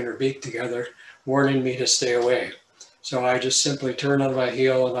clacking her beak together, warning me to stay away. So I just simply turn on my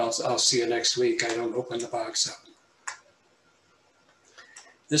heel and I'll see you next week. I don't open the box up.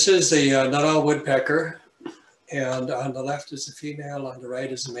 This is the nut-owl woodpecker, and on the left is the female, on the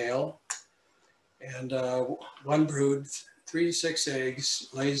right is the male. And one brood, 3 to 6 eggs,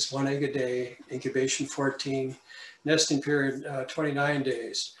 lays 1 egg a day, incubation 14, nesting period 29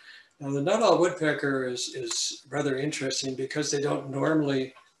 days. Now the nut-owl woodpecker is rather interesting because they don't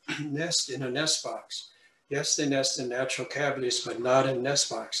normally nest in a nest box. Yes, they nest in natural cavities, but not in nest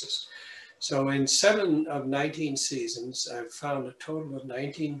boxes. So in 7 of 19 seasons, I've found a total of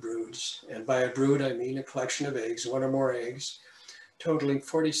 19 broods. And by a brood, I mean a collection of eggs, 1 or more eggs, totaling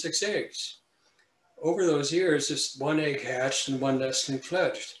 46 eggs. Over those years, just 1 egg hatched and 1 nestling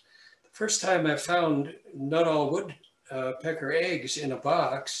fledged. The first time I found nut-owl woodpecker eggs in a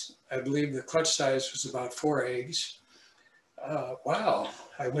box, I believe the clutch size was about 4 eggs. Wow.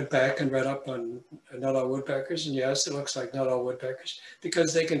 I went back and read up on nut-owl woodpeckers, and yes, it looks like nut-owl woodpeckers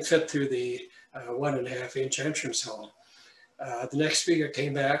because they can fit through the 1.5-inch entrance hole. The next week I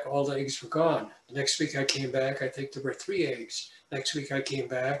came back, all the eggs were gone. The next week I came back, I think there were 3 eggs. Next week I came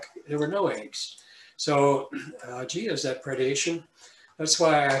back, there were no eggs. So, gee, is that predation? That's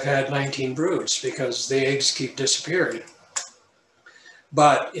why I've had 19 broods, because the eggs keep disappearing.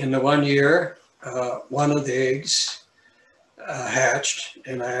 But in the 1 year, one of the eggs hatched,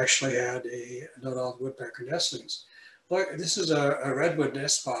 and I actually had a nut-owl woodpecker nestlings. Look, this is a redwood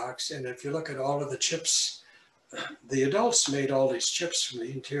nest box, and if you look at all of the chips, the adults made all these chips from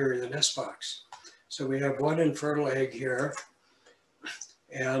the interior of the nest box. So we have one infertile egg here,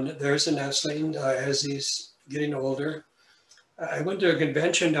 and there's a nestling as he's getting older. I went to a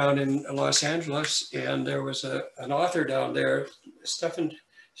convention down in Los Angeles, and there was an author down there, Stephen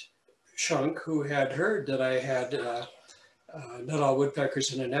Shunk, who had heard that I had nut-owl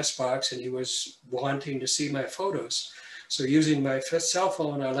woodpeckers in a nest box, and he was wanting to see my photos. So using my cell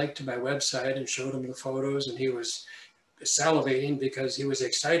phone, I linked to my website and showed him the photos, and he was salivating because he was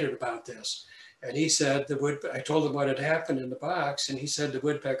excited about this. And he said, I told him what had happened in the box, and he said the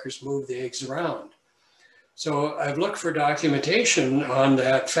woodpeckers moved the eggs around. So I've looked for documentation on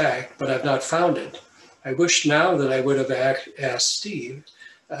that fact, but I've not found it. I wish now that I would have asked Steve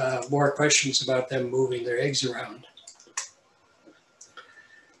more questions about them moving their eggs around.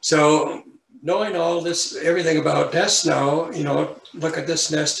 So knowing all this, everything about nests now, you know, look at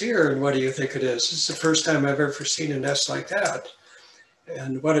this nest here, and what do you think it is? This is the first time I've ever seen a nest like that.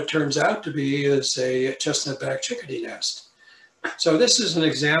 And what it turns out to be is a chestnut-backed chickadee nest. So this is an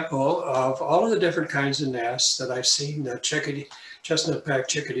example of all of the different kinds of nests that I've seen the chestnut-backed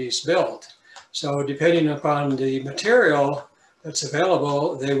chickadees build. So depending upon the material that's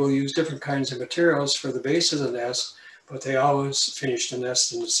available, they will use different kinds of materials for the base of the nest, but they always finish the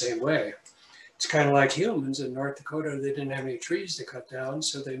nest in the same way. It's kind of like humans in North Dakota. They didn't have any trees to cut down,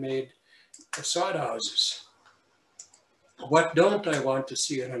 so they made sod houses. What don't I want to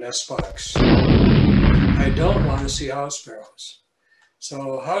see in a nest box? I don't want to see house sparrows.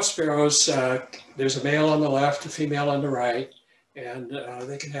 So house sparrows, there's a male on the left, a female on the right, and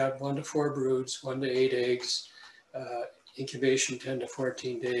they can have 1 to 4 broods, 1 to 8 eggs, incubation 10 to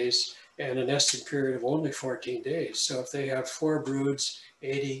 14 days, and a nesting period of only 14 days. So if they have 4 broods,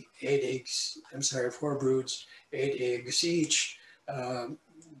 4 broods, 8 eggs each,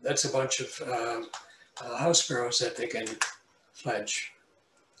 that's a bunch of house sparrows that they can fledge.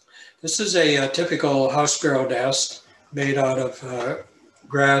 This is a typical house sparrow nest made out of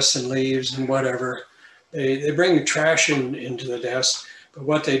grass and leaves and whatever. They bring trash into the nest, but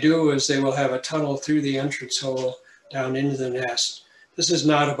what they do is they will have a tunnel through the entrance hole down into the nest. This is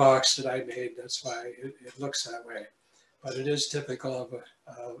not a box that I made, that's why it looks that way. But it is typical of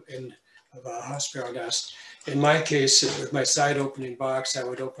a house sparrow nest. In my case, with my side opening box, I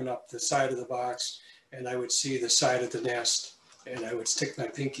would open up the side of the box and I would see the side of the nest, and I would stick my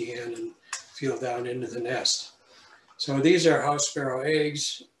pinky in and feel down into the nest. So these are house sparrow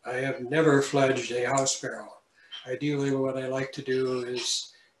eggs. I have never fledged a house sparrow. Ideally, what I like to do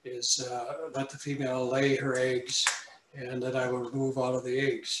is let the female lay her eggs, and then I will remove all of the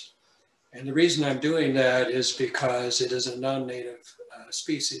eggs. And the reason I'm doing that is because it is a non-native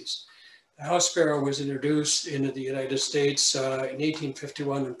species. The house sparrow was introduced into the United States in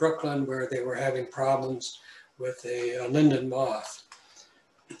 1851 in Brooklyn, where they were having problems with a linden moth.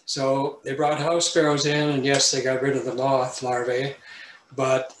 So they brought house sparrows in, and yes, they got rid of the moth larvae,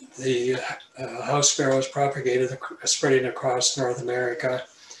 but the house sparrows propagated, spreading across North America,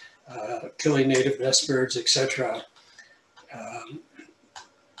 killing native nest birds, etc.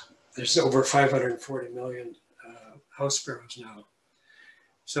 There's over 540 million house sparrows now.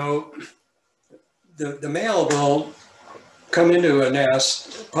 So the male will come into a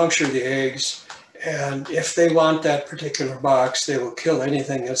nest, puncture the eggs, and if they want that particular box, they will kill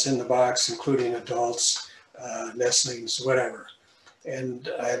anything that's in the box, including adults, nestlings, whatever. And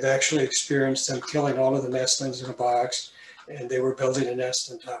I've actually experienced them killing all of the nestlings in a box, and they were building a nest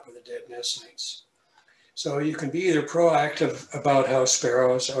on top of the dead nestlings. So you can be either proactive about house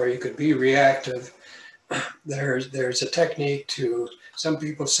sparrows, or you could be reactive. There's a technique to, some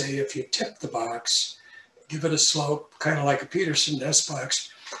people say if you tip the box, give it a slope, kind of like a Peterson nest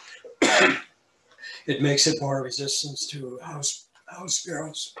box, it makes it more resistant to house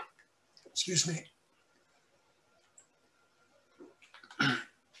sparrows. Excuse me.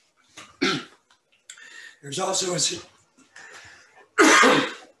 There's also a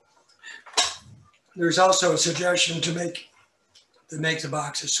suggestion to make the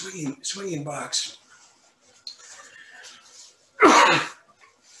box a swinging box.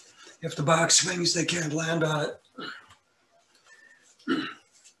 If the box swings, they can't land on it.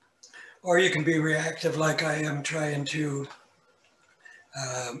 Or you can be reactive like I am, trying to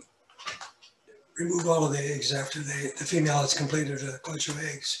remove all of the eggs after the female has completed a clutch of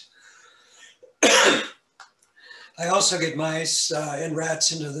eggs. I also get mice and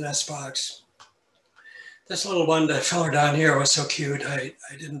rats into the nest box. This little one that fell down here was so cute. I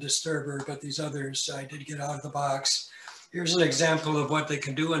didn't disturb her, but these others I did get out of the box. Here's an example of what they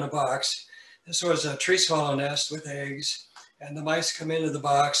can do in a box. This was a tree swallow nest with eggs, and the mice come into the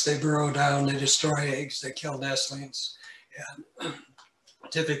box, they burrow down, they destroy eggs, they kill nestlings, and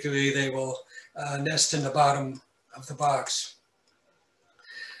typically they will nest in the bottom of the box.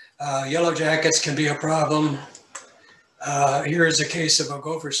 Yellow jackets can be a problem. Here is a case of a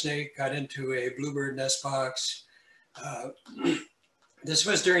gopher snake got into a bluebird nest box. This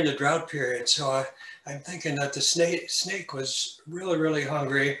was during the drought period, so I'm thinking that the snake was really, really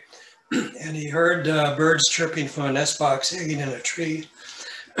hungry, and he heard birds chirping from a nest box hanging in a tree.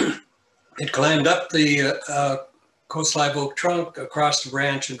 It climbed up the coast live oak trunk across the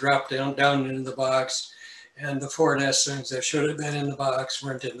branch and dropped down into the box, and the 4 nestlings that should have been in the box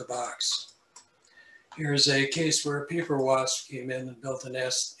weren't in the box. Here's a case where a paper wasp came in and built a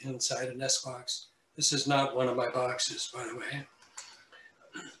nest inside a nest box. This is not one of my boxes, by the way.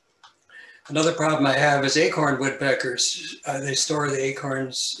 Another problem I have is acorn woodpeckers. They store the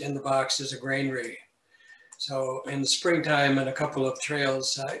acorns in the box as a granary. So in the springtime in a couple of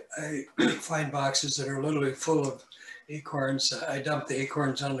trails, I find boxes that are literally full of acorns. I dump the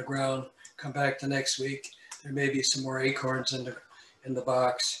acorns on the ground, come back the next week. There may be some more acorns in the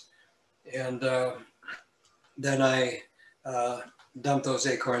box. And then I dump those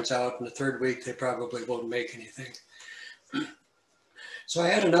acorns out, and the 3rd week they probably won't make anything. So I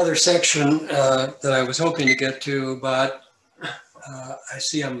had another section that I was hoping to get to, but I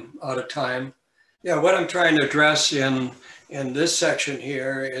see I'm out of time. Yeah, what I'm trying to address in this section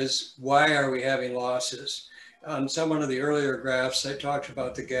here is, why are we having losses? On one of the earlier graphs, I talked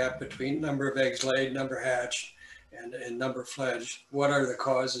about the gap between number of eggs laid, number hatched, and number fledged. What are the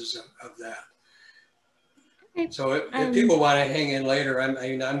causes of that? Okay. So if people want to hang in later,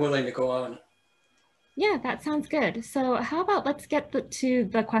 I'm willing to go on. Yeah, that sounds good. So how about let's get to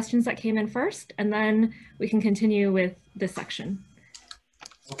the questions that came in first, and then we can continue with this section.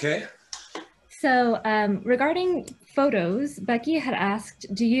 Okay. So regarding photos, Becky had asked,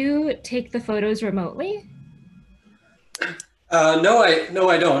 do you take the photos remotely? No,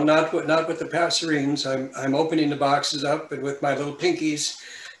 I don't. Not with the passerines. I'm opening the boxes up, and with my little pinkies,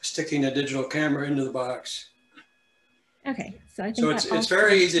 sticking a digital camera into the box. Okay, so I think it's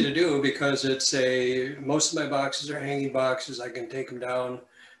very easy to do, because most of my boxes are hanging boxes. I can take them down,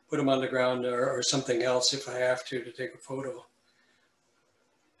 put them on the ground, or something else if I have to take a photo.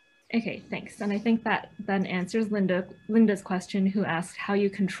 Okay, thanks. And I think that then answers Linda's question, who asked how you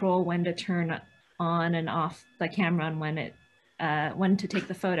control when to turn on and off the camera and when to take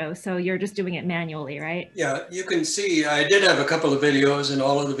the photo. So you're just doing it manually, right? Yeah, you can see I did have a couple of videos, and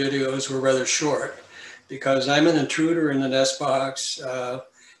all of the videos were rather short, because I'm an intruder in the nest box.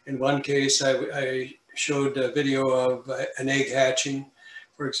 In one case, I showed a video of an egg hatching,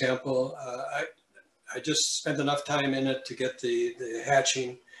 for example. I just spent enough time in it to get the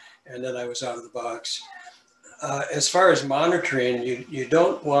hatching, and then I was out of the box. As far as monitoring, you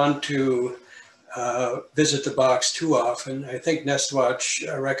don't want to visit the box too often. I think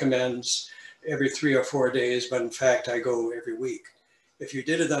NestWatch recommends every 3 or 4 days, but in fact, I go every week. If you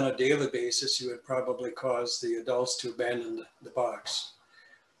did it on a daily basis, you would probably cause the adults to abandon the box.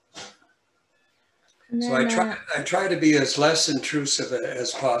 Then, so I try to be as less intrusive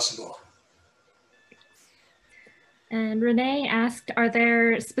as possible. And Renee asked, are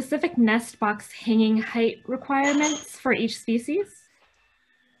there specific nest box hanging height requirements for each species?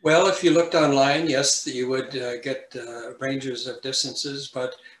 Well, if you looked online, yes, you would get ranges of distances,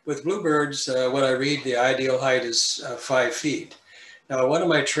 but with bluebirds, what I read, the ideal height is 5 feet. Now, one of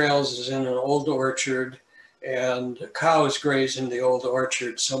my trails is in an old orchard, and cows graze in the old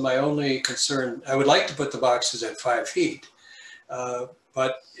orchard. So my only concern, I would like to put the boxes at 5 feet,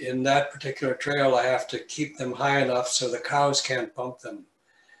 but in that particular trail, I have to keep them high enough so the cows can't bump them.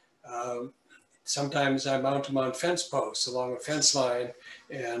 Sometimes I mount them on fence posts along a fence line,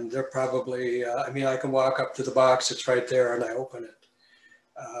 and they're probably, I can walk up to the box, it's right there, and I open it.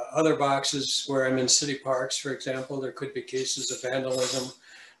 Other boxes where I'm in city parks, for example, there could be cases of vandalism.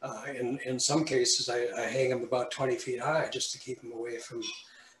 In some cases, I hang them about 20 feet high just to keep them away from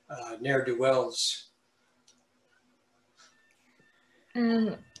ne'er-do-wells.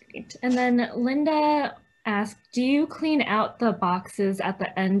 And then Linda asked, do you clean out the boxes at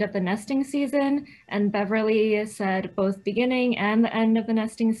the end of the nesting season? And Beverly said both beginning and the end of the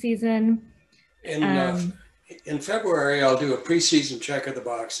nesting season. In February, I'll do a pre-season check of the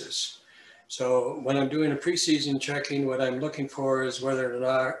boxes. So when I'm doing a pre-season checking, what I'm looking for is whether or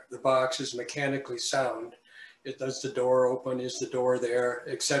not the box is mechanically sound. Does the door open? Is the door there,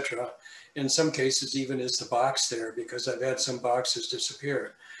 etc. In some cases, even is the box there, because I've had some boxes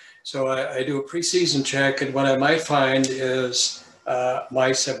disappear. So I do a pre-season check, and what I might find is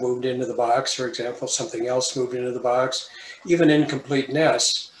mice have moved into the box, for example, something else moved into the box, even incomplete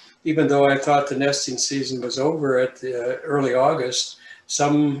nests. Even though I thought the nesting season was over at early August,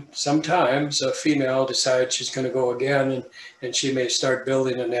 sometimes a female decides she's going to go again, and she may start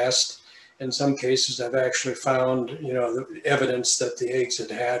building a nest. In some cases, I've actually found, the evidence that the eggs had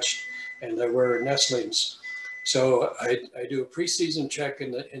hatched and there were nestlings. So I do a pre-season check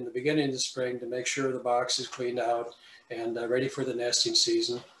in the beginning of the spring to make sure the box is cleaned out and ready for the nesting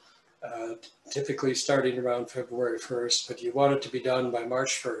season. Typically starting around February 1st, but you want it to be done by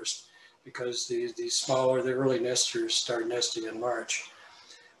March 1st because the early nesters start nesting in March.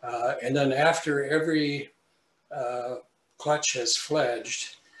 And then after every clutch has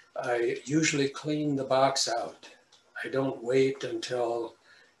fledged, I usually clean the box out. I don't wait until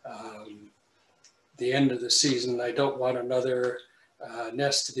the end of the season. I don't want another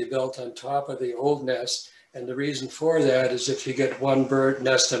nest to be built on top of the old nest. And the reason for that is if you get one bird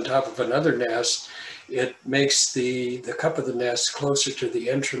nest on top of another nest, it makes the cup of the nest closer to the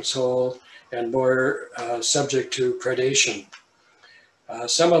entrance hole and more subject to predation.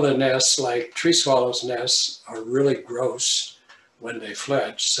 Some of the nests, like tree swallows' nests, are really gross when they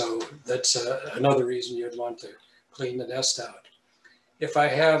fledge. So that's another reason you'd want to clean the nest out. If I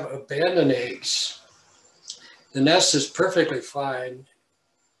have abandoned eggs, the nest is perfectly fine,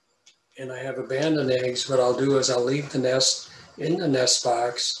 and I have abandoned eggs, what I'll do is I'll leave the nest in the nest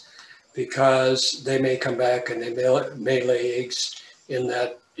box because they may come back and they may lay eggs in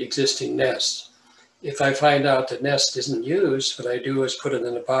that existing nest. If I find out the nest isn't used, what I do is put it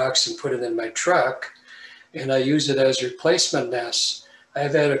in a box and put it in my truck, and I use it as replacement nests.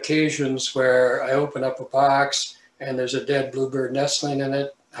 I've had occasions where I open up a box and there's a dead bluebird nestling in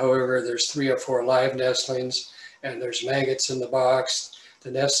it. However, there's 3 or 4 live nestlings and there's maggots in the box. The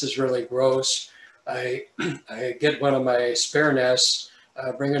nest is really gross. I get one of my spare nests,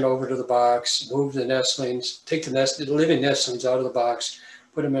 bring it over to the box, move the nestlings, take the living nestlings out of the box,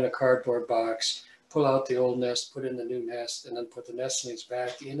 put them in a cardboard box, pull out the old nest, put in the new nest, and then put the nestlings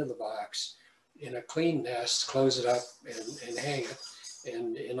back into the box in a clean nest, close it up and hang it.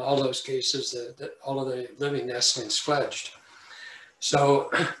 And in all those cases, all of the living nestlings fledged. So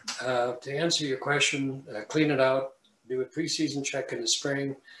to answer your question, clean it out, do a pre-season check in the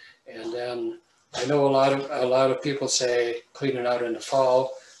spring, and then I know a lot of people say clean it out in the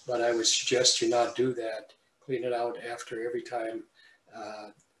fall, but I would suggest you not do that. Clean it out after every time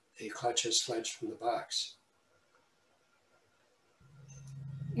a clutch has fledged from the box.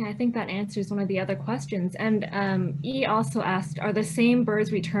 Yeah, I think that answers one of the other questions. And E also asked, are the same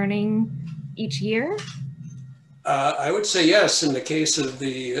birds returning each year? I would say yes. In the case of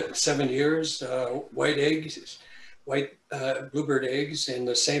the 7 years, white bluebird eggs in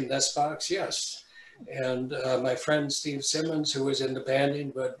the same nest box, yes. And my friend Steve Simmons, who was into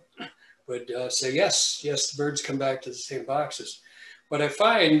banding, would say yes, the birds come back to the same boxes. What I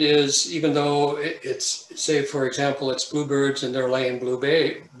find is, even though it's, say, for example, it's bluebirds and they're laying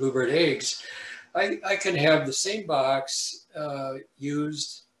bluebird eggs, I can have the same box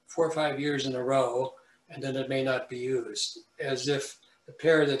used 4 or 5 years in a row, and then it may not be used, as if the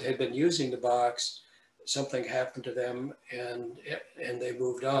pair that had been using the box, something happened to them and they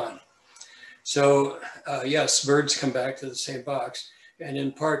moved on. So yes, birds come back to the same box. And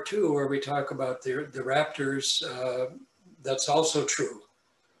in part 2, where we talk about the raptors, that's also true.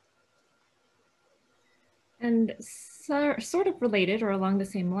 And sort of related or along the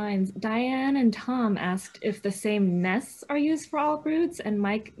same lines, Diane and Tom asked if the same nests are used for all broods, and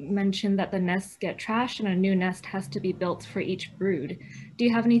Mike mentioned that the nests get trashed and a new nest has to be built for each brood. Do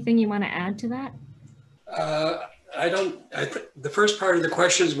you have anything you want to add to that? The first part of the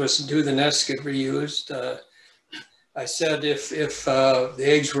questions was, do the nests get reused? I said if the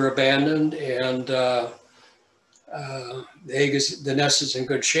eggs were abandoned and the nest is in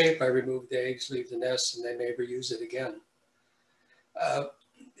good shape, I remove the eggs, leave the nest, and they may reuse it again.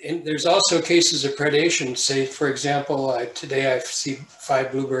 And there's also cases of predation. Say, for example, today I see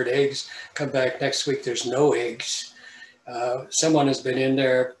 5 bluebird eggs, come back next week, there's no eggs. Someone has been in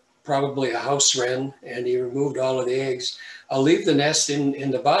there, probably a house wren, and he removed all of the eggs. I'll leave the nest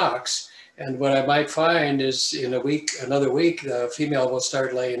in the box, And what I might find is in a week, another week, the female will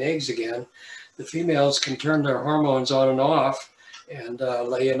start laying eggs again. The females can turn their hormones on and off and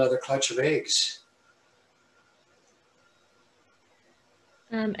lay another clutch of eggs.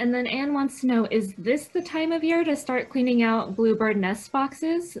 And then Anne wants to know, is this the time of year to start cleaning out bluebird nest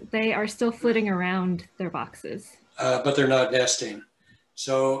boxes? They are still flitting around their boxes. But they're not nesting.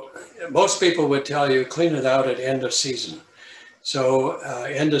 So most people would tell you clean it out at end of season. So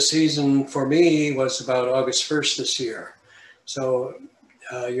end of season for me was about August 1st this year. So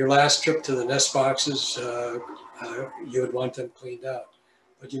your last trip to the nest boxes, you would want them cleaned out.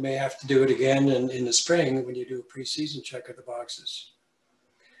 But you may have to do it again in the spring when you do a pre-season check of the boxes.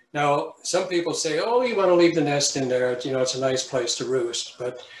 Now, some people say, oh, you want to leave the nest in there. You know, it's a nice place to roost.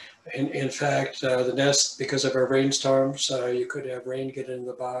 But in fact, the nest, because of our rainstorms, you could have rain get in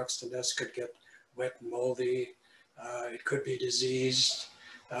the box. The nest could get wet and moldy. It could be diseased.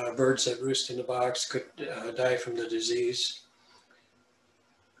 Birds that roost in the box could die from the disease.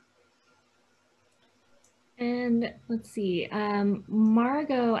 And let's see,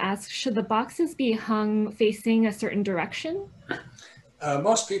 Margot asks, should the boxes be hung facing a certain direction?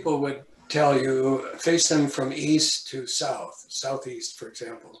 Most people would tell you face them from east to south, southeast, for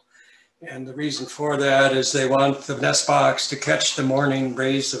example. And the reason for that is they want the nest box to catch the morning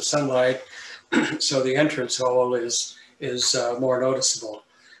rays of sunlight, so the entrance hole is more noticeable.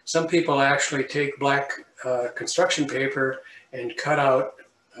 Some people actually take black construction paper and cut out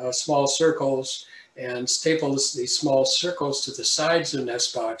small circles and staple these small circles to the sides of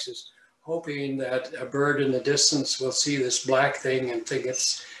nest boxes, hoping that a bird in the distance will see this black thing and think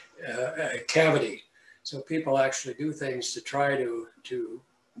it's a cavity. So people actually do things to try to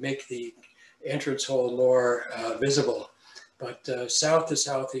make the entrance hole more visible. But south to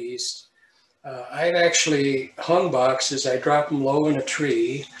southeast, I've actually hung boxes. I drop them low in a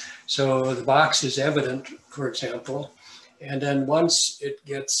tree, so the box is evident, for example. And then once it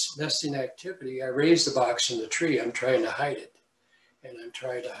gets nesting activity, I raise the box in the tree. I'm trying to hide it. And I'm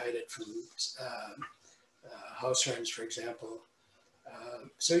trying to hide it from house wrens, for example.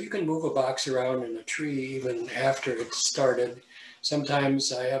 So you can move a box around in a tree even after it's started.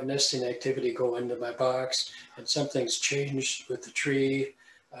 Sometimes I have nesting activity go into my box and something's changed with the tree.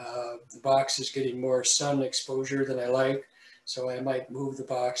 The box is getting more sun exposure than I like, so I might move the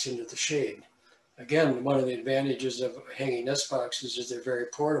box into the shade. Again, one of the advantages of hanging nest boxes is they're very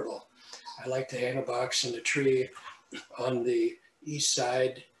portable. I like to hang a box in the tree on the east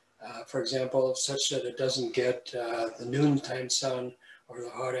side, for example, such that it doesn't get the noontime sun or the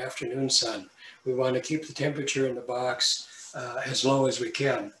hot afternoon sun. We want to keep the temperature in the box as low as we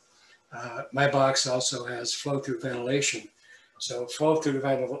can. My box also has flow-through ventilation. So flow-through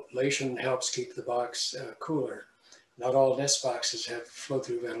ventilation helps keep the box cooler. Not all nest boxes have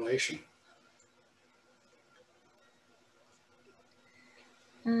flow-through ventilation.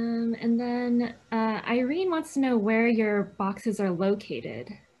 And then Irene wants to know where your boxes are located.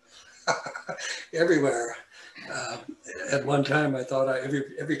 Everywhere. At one time, I thought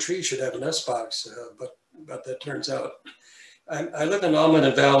every tree should have a nest box, but that turns out. I live in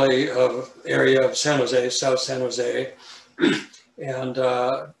Almond Valley area of San Jose, South San Jose, and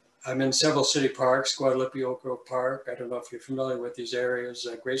I'm in several city parks, Guadalupe Oak Grove Park. I don't know if you're familiar with these areas,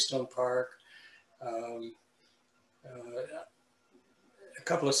 Greystone Park, a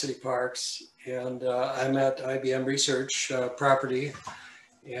couple of city parks, and I'm at IBM Research property,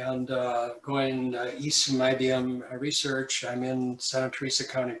 and going east from IBM Research, I'm in Santa Teresa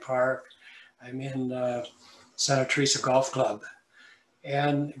County Park. I'm in Santa Teresa Golf Club.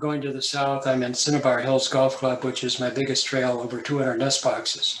 And going to the south, I'm in Cinnabar Hills Golf Club, which is my biggest trail, over 200 nest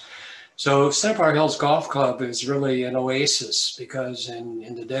boxes. So Cinnabar Hills Golf Club is really an oasis because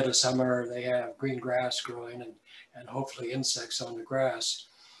in the dead of summer, they have green grass growing and hopefully insects on the grass.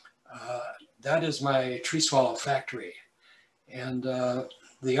 That is my tree swallow factory. And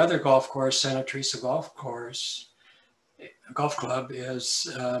the other golf course, Santa Teresa Golf Club,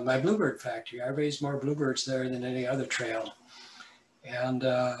 is my bluebird factory. I raise more bluebirds there than any other trail. And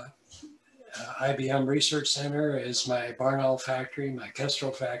IBM Research Center is my barn owl factory, my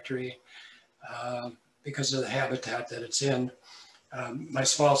kestrel factory, because of the habitat that it's in. My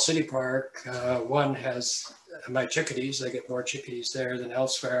small city park, one has my chickadees. I get more chickadees there than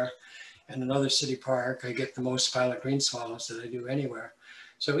elsewhere. And another city park, I get the most violet green swallows that I do anywhere.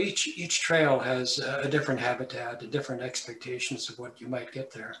 So each trail has a different habitat, a different expectations of what you might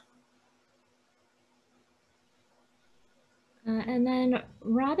get there. And then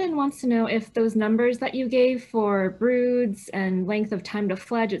Robin wants to know if those numbers that you gave for broods and length of time to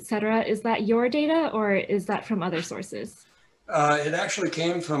fledge, etc., is that your data or is that from other sources? It actually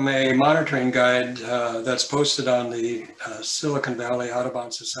came from a monitoring guide that's posted on the Silicon Valley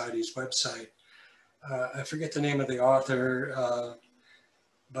Audubon Society's website. I forget the name of the author,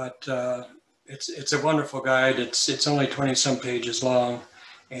 but it's a wonderful guide. It's only 20 some pages long,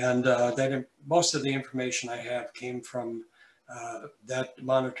 and most of the information I have came from that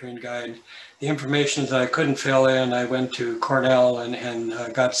monitoring guide. The information that I couldn't fill in, I went to Cornell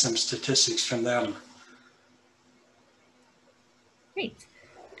and got some statistics from them. Great.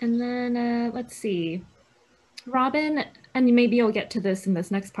 And then let's see. Robin, and maybe you'll get to this in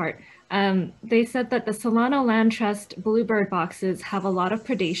this next part. They said that the Solano Land Trust bluebird boxes have a lot of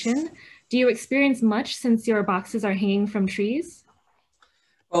predation. Do you experience much since your boxes are hanging from trees?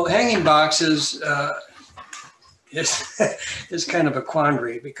 Well, hanging boxes is kind of a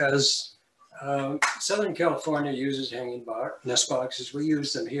quandary because Southern California uses hanging nest boxes. We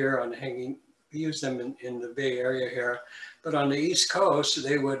use them here on hanging. We use them in the Bay Area here, but on the East Coast,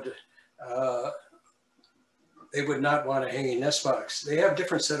 they would not want a hanging nest box. They have a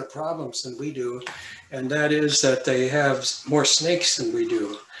different set of problems than we do, and that is that they have more snakes than we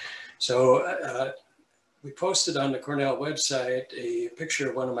do. So we posted on the Cornell website a picture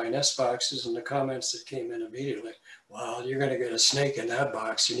of one of my nest boxes, and the comments that came in immediately, well, you're going to get a snake in that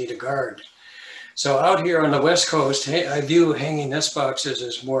box, you need a guard. So out here on the West Coast, I view hanging nest boxes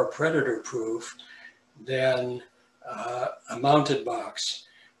as more predator proof than a mounted box.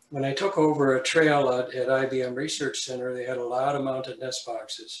 When I took over a trail at IBM Research Center, they had a lot of mounted nest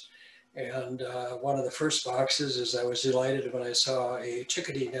boxes. And one of the first boxes is I was delighted when I saw a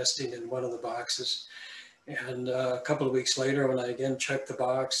chickadee nesting in one of the boxes. And a couple of weeks later, when I again checked the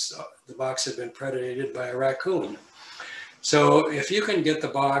box had been predated by a raccoon. So if you can get the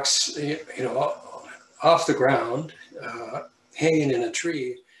box, off the ground, hanging in a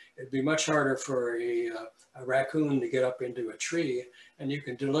tree, it'd be much harder for a raccoon to get up into a tree, and you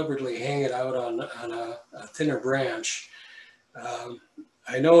can deliberately hang it out on a thinner branch.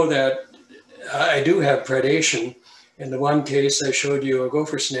 I know that I do have predation. In the one case I showed you, a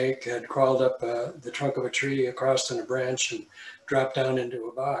gopher snake had crawled up the trunk of a tree across on a branch and dropped down into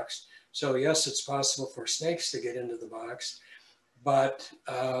a box. So yes, it's possible for snakes to get into the box, but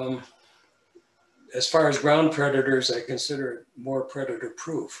as far as ground predators, I consider it more predator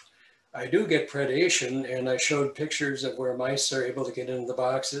proof. I do get predation, and I showed pictures of where mice are able to get into the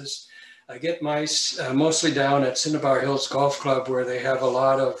boxes. I get mice mostly down at Cinnabar Hills Golf Club, where they have a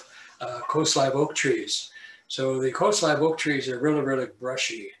lot of coast live oak trees. So the coast live oak trees are really, really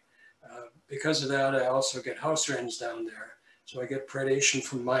brushy. Because of that, I also get house wrens down there. So I get predation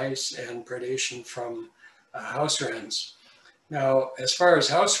from mice and predation from house wrens. Now, as far as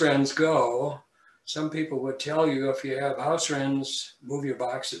house wrens go, some people would tell you if you have house wrens, move your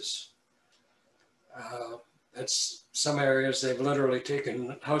boxes. That's some areas they've literally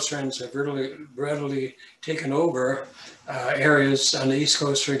taken, house wrens have readily taken over areas on the East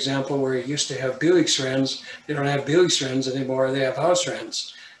Coast, for example, where you used to have Buick's wrens. They don't have Buick's wrens anymore, they have house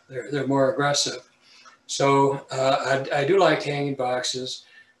wrens. They're more aggressive. So I do like hanging boxes.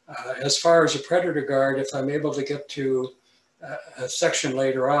 As far as a predator guard, if I'm able to get to a section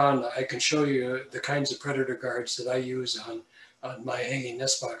later on, I can show you the kinds of predator guards that I use on my hanging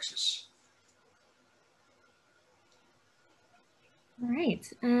nest boxes. All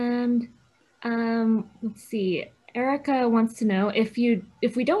right, and let's see. Erica wants to know if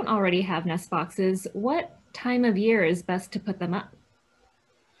we don't already have nest boxes, what time of year is best to put them up?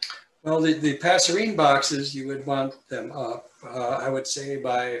 Well, the passerine boxes, you would want them up, I would say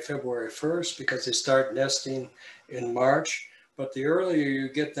by February 1st, because they start nesting in March. But the earlier you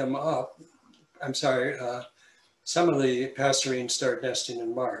get them up, some of the passerines start nesting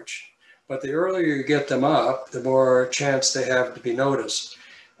in March. But the earlier you get them up, the more chance they have to be noticed.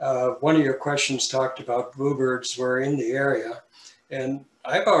 One of your questions talked about bluebirds were in the area, and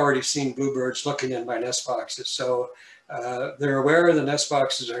I've already seen bluebirds looking in my nest boxes. So they're aware the nest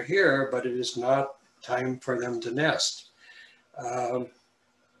boxes are here, but it is not time for them to nest.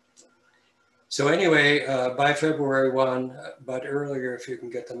 So anyway, by February 1, but earlier if you can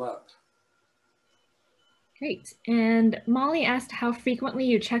get them up. Great. And Molly asked how frequently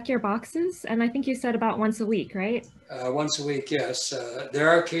you check your boxes. And I think you said about once a week, right? Once a week, yes. There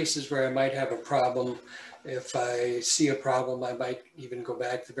are cases where I might have a problem. If I see a problem, I might even go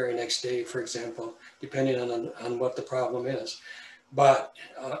back the very next day, for example, depending on what the problem is. But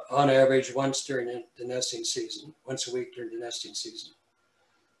on average, once during the nesting season, once a week during the nesting season.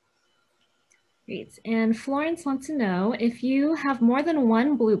 Great. And Florence wants to know, if you have more than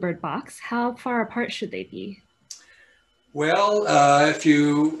one bluebird box, how far apart should they be? Well, if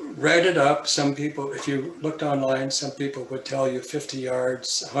you read it up, some people, if you looked online, some people would tell you 50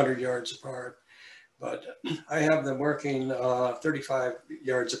 yards, 100 yards apart. But I have them working 35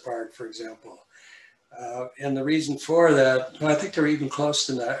 yards apart, for example. And the reason for that, well, I think they're even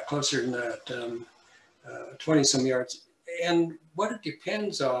closer than that, 20 some yards. And what it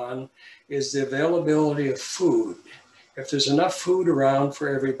depends on is the availability of food. If there's enough food around for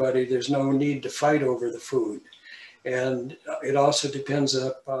everybody, there's no need to fight over the food. And it also depends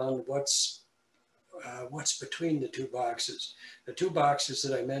upon what's between the two boxes. The two boxes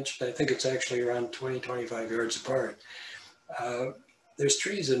that I mentioned, I think it's actually around 20, 25 yards apart. There's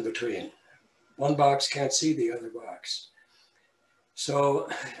trees in between. One box can't see the other box. So,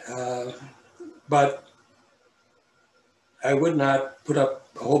 but I would not put up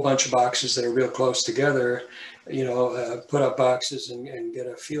a whole bunch of boxes that are real close together, you know, put up boxes and get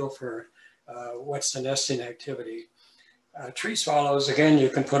a feel for what's the nesting activity. Tree swallows, again, you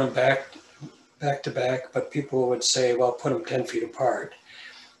can put them back to back, but people would say, well, put them 10 feet apart.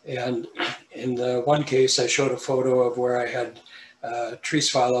 And in the one case, I showed a photo of where I had tree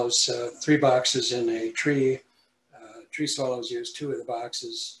swallows, 3 boxes in a tree. Tree swallows use 2 of the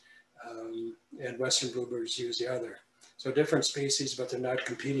boxes, and Western bluebirds use the other. So different species, but they're not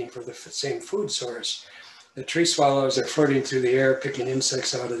competing for the same food source. The tree swallows are floating through the air, picking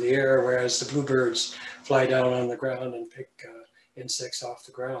insects out of the air, whereas the bluebirds fly down on the ground and pick insects off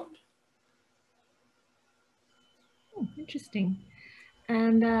the ground. Oh, interesting.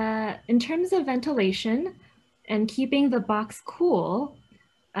 And in terms of ventilation and keeping the box cool,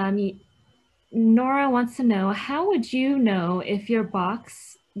 Nora wants to know, how would you know if your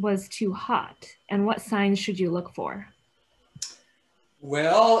box was too hot, and what signs should you look for?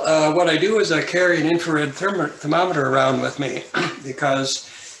 Well, what I do is I carry an infrared thermometer around with me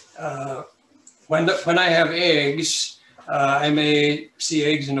because when I have eggs, I may see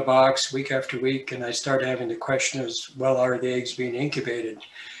eggs in a box week after week, and I start having to question as well, are the eggs being incubated?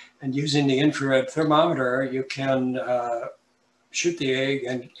 And using the infrared thermometer, you can shoot the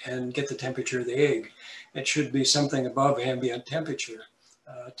egg and get the temperature of the egg. It should be something above ambient temperature,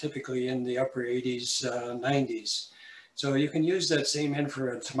 typically in the upper 80s, 90s. So you can use that same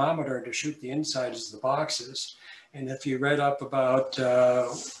infrared thermometer to shoot the insides of the boxes. And if you read up about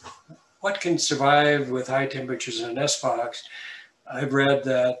what can survive with high temperatures in a nest box, I've read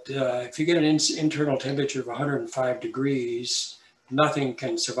that if you get an internal temperature of 105 degrees, nothing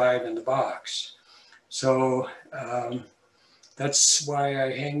can survive in the box. So that's why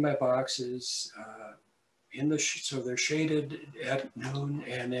I hang my boxes so they're shaded at noon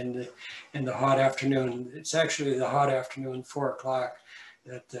and in the hot afternoon. It's actually the hot afternoon, 4 o'clock,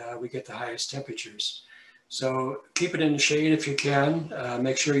 that we get the highest temperatures. So keep it in the shade if you can.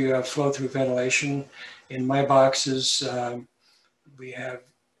 Make sure you have flow-through ventilation. In my boxes, we have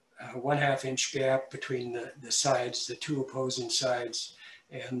a 1/2 inch gap between the sides, the 2 opposing sides,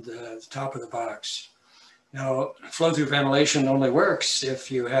 and the top of the box. Now, flow-through ventilation only works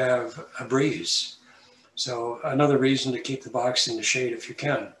if you have a breeze. So another reason to keep the box in the shade if you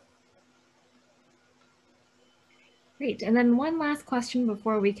can. Great. And then one last question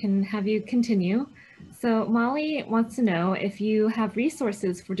before we can have you continue. So Molly wants to know if you have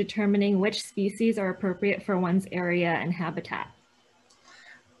resources for determining which species are appropriate for one's area and habitat.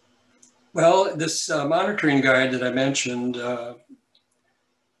 Well, this monitoring guide that I mentioned,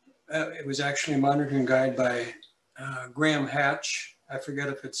 it was actually a monitoring guide by Graham Hatch. I forget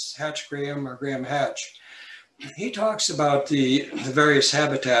if it's Hatch Graham or Graham Hatch. He talks about the various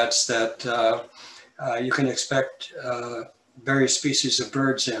habitats that you can expect various species of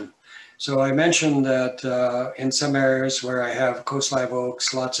birds in. So I mentioned that in some areas where I have coast live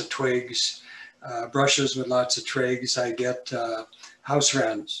oaks, lots of twigs, brushes with lots of twigs, I get house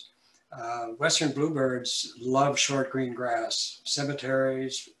wrens. Western bluebirds love short green grass.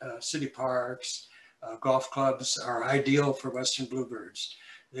 Cemeteries, city parks, golf clubs are ideal for Western bluebirds.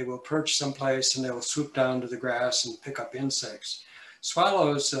 They will perch someplace and they will swoop down to the grass and pick up insects.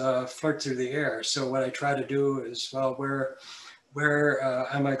 Swallows flirt through the air. So what I try to do is, well, where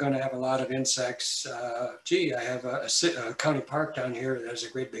am I going to have a lot of insects? Gee, I have a county park down here that has a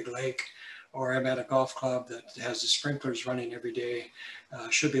great big lake, or I'm at a golf club that has the sprinklers running every day.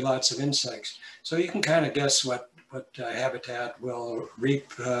 Should be lots of insects. So you can kind of guess what habitat will reap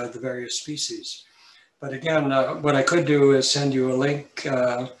the various species. But again, what I could do is send you a link,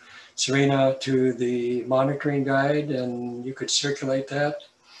 Serena, to the monitoring guide, and you could circulate that.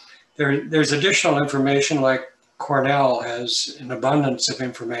 There's additional information, like Cornell has an abundance of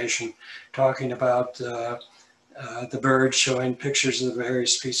information talking about the birds, showing pictures of the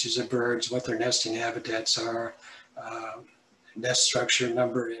various species of birds, what their nesting habitats are, nest structure,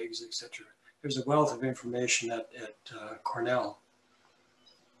 number of eggs, etc. There's a wealth of information at Cornell.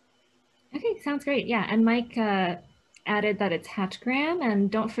 Okay, sounds great. Yeah, and Mike added that it's Hatchgram, and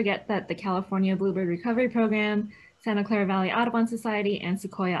don't forget that the California Bluebird Recovery Program, Santa Clara Valley Audubon Society, and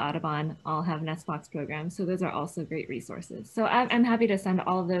Sequoia Audubon all have nest box programs. So those are also great resources. So I'm happy to send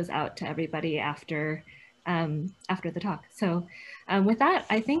all of those out to everybody after the talk. So with that,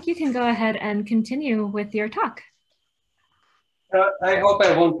 I think you can go ahead and continue with your talk. I hope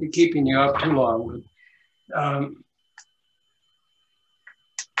I won't be keeping you up too long.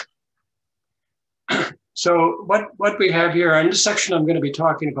 So what we have here, in this section, I'm going to be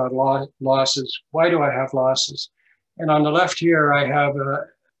talking about losses. Why do I have losses? And on the left here, I have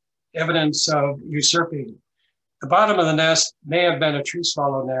evidence of usurping. The bottom of the nest may have been a tree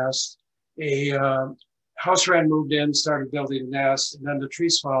swallow nest. A house wren moved in, started building a nest, and then the tree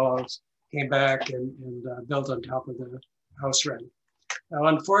swallows came back and built on top of the house wren. Now,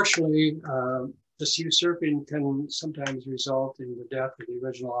 unfortunately, this usurping can sometimes result in the death of the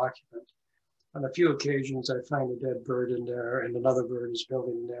original occupant. On a few occasions, I find a dead bird in there and another bird is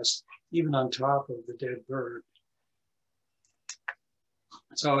building a nest, even on top of the dead bird.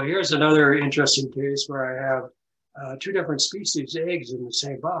 So here's another interesting case where I have two different species eggs in the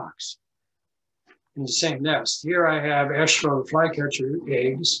same box, in the same nest. Here I have ash-throat flycatcher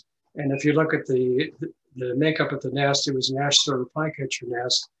eggs, and if you look at the makeup of the nest, it was an ash-throat flycatcher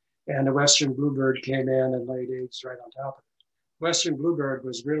nest, and a Western Bluebird came in and laid eggs right on top of it. Western Bluebird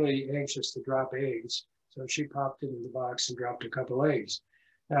was really anxious to drop eggs, so she popped into the box and dropped a couple eggs.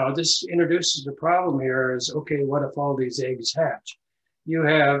 Now, this introduces the problem here is, okay, what if all these eggs hatch? You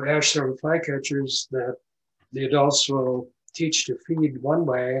have ash-throat flycatchers that the adults will teach to feed one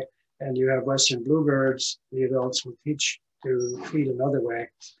way, and you have Western Bluebirds, the adults will teach to feed another way.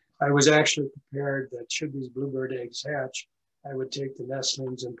 I was actually prepared that should these bluebird eggs hatch, I would take the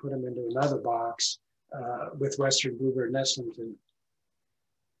nestlings and put them into another box with Western Bluebird nestlings in it.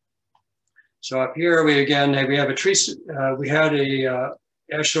 So up here we have a tree, we had a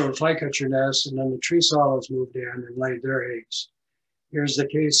ash-throat flycatcher nest, and then the tree swallows moved in and laid their eggs. Here's the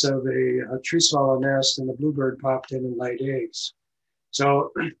case of a tree swallow nest, and the bluebird popped in and laid eggs.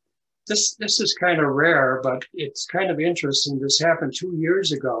 So this is kind of rare, but it's kind of interesting. This happened 2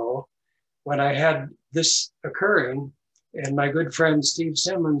 years ago when I had this occurring, and my good friend Steve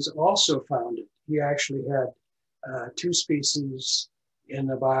Simmons also found it. He actually had two species in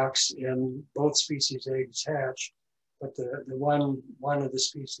the box, and both species eggs hatched, but the one of the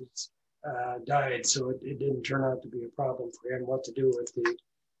species died, so it didn't turn out to be a problem for him what to do with the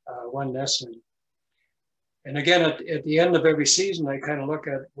one nestling. And again, at the end of every season, I kind of look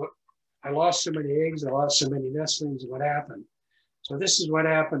at what I lost so many eggs, I lost so many nestlings, what happened? So this is what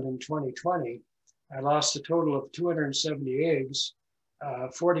happened in 2020. I lost a total of 270 eggs.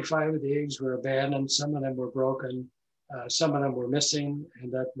 45 of the eggs were abandoned, some of them were broken, some of them were missing,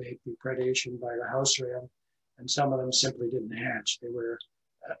 and that may be predation by the house wren, and some of them simply didn't hatch. They were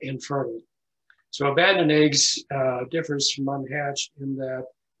infertile. So abandoned eggs differs from unhatched in that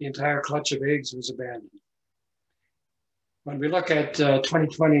the entire clutch of eggs was abandoned. When we look at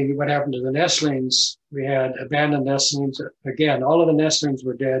 2020, what happened to the nestlings, we had abandoned nestlings. Again, all of the nestlings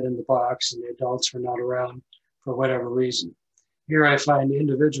were dead in the box and the adults were not around for whatever reason. Here I find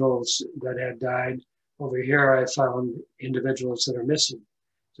individuals that had died. Over here I found individuals that are missing.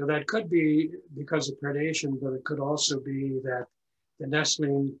 So that could be because of predation, but it could also be that the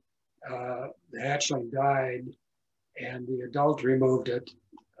nestling, the hatchling died and the adult removed it.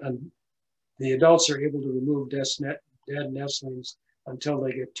 And the adults are able to remove dead nestlings until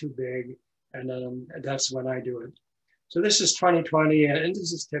they get too big, and then that's when I do it. So this is 2020, and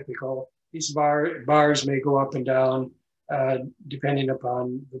this is typical. These bars may go up and down depending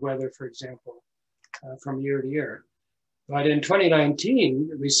upon the weather, for example, from year to year. But in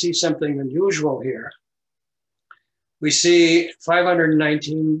 2019, we see something unusual here. We see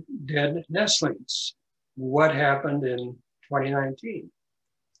 519 dead nestlings. What happened in 2019?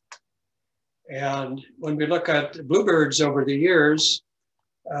 And when we look at bluebirds over the years,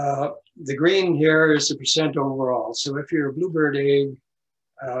 the green here is the percent overall. So if you're a bluebird egg,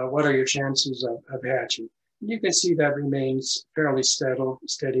 what are your chances of hatching? And you can see that remains fairly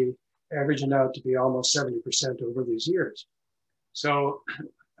steady, averaging out to be almost 70% over these years. So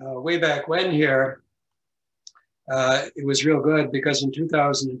way back when here, it was real good because in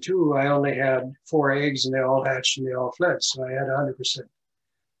 2002, I only had 4 eggs and they all hatched and they all fledged. So I had 100%.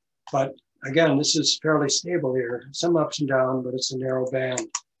 But again, this is fairly stable here. Some ups and downs, but it's a narrow band.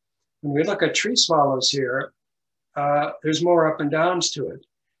 When we look at tree swallows here, there's more up and downs to it.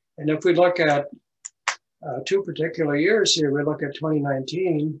 And if we look at 2 particular years here, we look at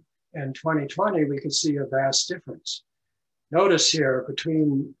 2019 and 2020, we can see a vast difference. Notice here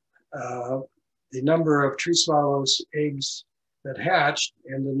between the number of tree swallows eggs that hatched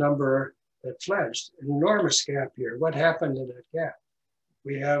and the number that fledged, an enormous gap here. What happened in that gap?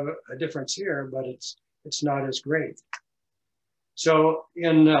 We have a difference here, but it's not as great. So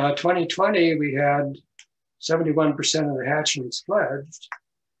in 2020, we had 71% of the hatchlings fledged.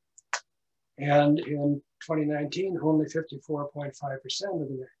 And in 2019, only 54.5% of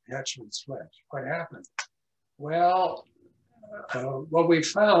the hatchlings fledged. What happened? Well, what we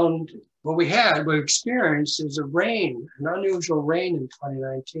found, what we experienced is an unusual rain in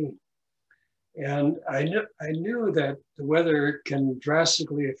 2019. And I knew that the weather can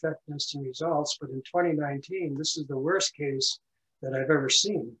drastically affect nesting results, but in 2019, this is the worst case that I've ever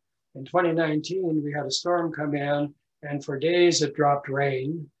seen. In 2019, we had a storm come in, and for days it dropped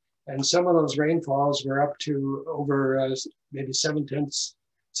rain, and some of those rainfalls were up to over maybe 6.5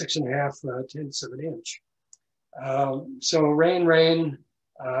 tenths of an inch. So rain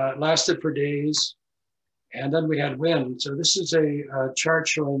lasted for days, and then we had wind. So this is a chart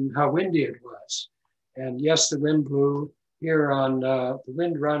showing how windy it was. And yes, the wind blew. Here on the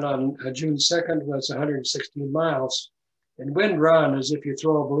wind run on June 2nd was 116 miles. And wind run is if you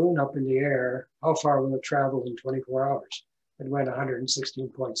throw a balloon up in the air, how far will it travel in 24 hours? It went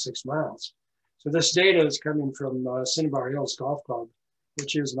 116.6 miles. So this data is coming from Cinnabar Hills Golf Club,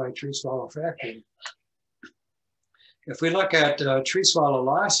 which is my tree swallow factory. If we look at tree swallow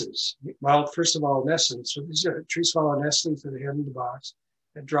losses, well, first of all, nestlings. So these are tree swallow nestlings that are in the box.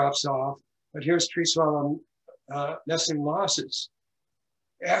 It drops off. But here's tree swallow nestling losses.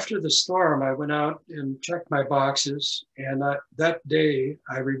 After the storm, I went out and checked my boxes, and that day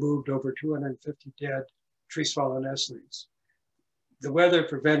I removed over 250 dead tree swallow nestlings. The weather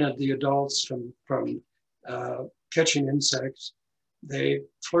prevented the adults from catching insects. They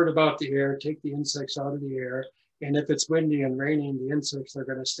flirt about the air, take the insects out of the air, and if it's windy and raining, the insects are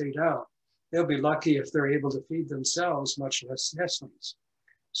going to stay down. They'll be lucky if they're able to feed themselves, much less nestlings.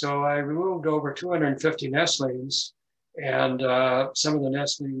 So I removed over 250 nestlings, and some of the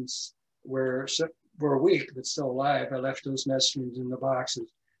nestlings were weak but still alive. I left those nestlings in the boxes,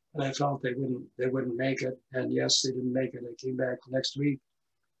 and I felt they wouldn't make it. And yes, they didn't make it. I came back the next week,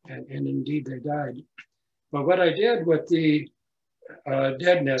 and indeed they died. But what I did with the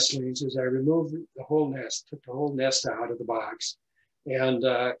dead nestlings is I removed the whole nest, took the whole nest out of the box, and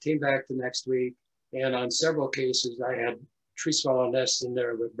came back the next week. And on several cases, I had tree swallow nests in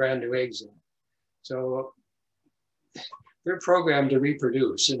there with brand new eggs in them. So they're programmed to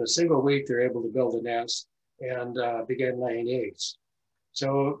reproduce. In a single week, they're able to build a nest and begin laying eggs.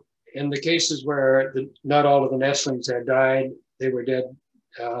 So in the cases where not all of the nestlings had died, they were dead.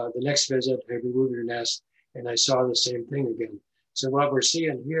 The next visit, I removed their nest, and I saw the same thing again. So what we're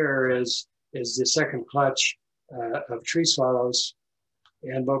seeing here is the second clutch of tree swallows.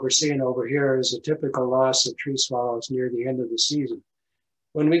 And what we're seeing over here is a typical loss of tree swallows near the end of the season.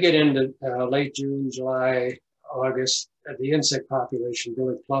 When we get into late June, July, August, the insect population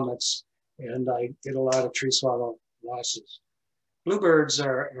really plummets, and I get a lot of tree swallow losses. Bluebirds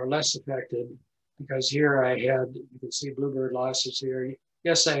are less affected because here I had, you can see bluebird losses here.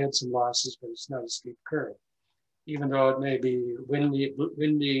 Yes, I had some losses, but it's not a steep curve. Even though it may be windy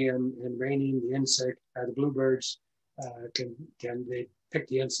and raining, the insect, the bluebirds they pick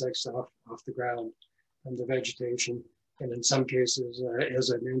the insects off the ground from the vegetation. And in some cases,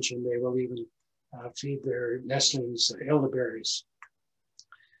 as I mentioned, they will even feed their nestlings elderberries.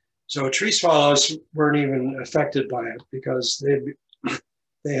 So tree swallows weren't even affected by it because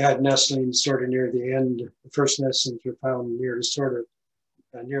they had nestlings sort of near the end. The first nestlings were found near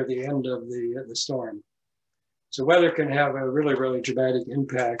the end of the storm. So weather can have a really, really dramatic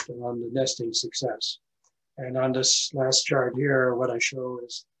impact on the nesting success. And on this last chart here, what I show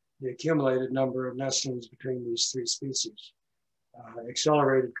is the accumulated number of nestlings between these three species.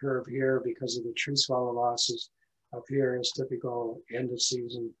 Accelerated curve here because of the tree swallow losses. Up here is typical end of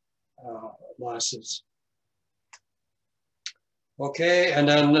season losses. Okay, and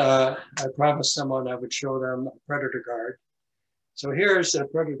then I promised someone I would show them a predator guard. So here's a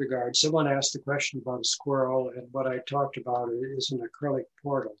predator guard. Someone asked a question about a squirrel, and what I talked about is an acrylic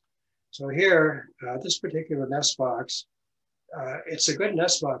portal. So here, this particular nest box, it's a good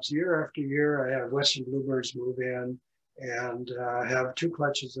nest box. Year after year, I have Western Bluebirds move in and have 2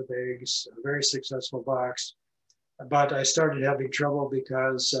 clutches of eggs, a very successful box. But I started having trouble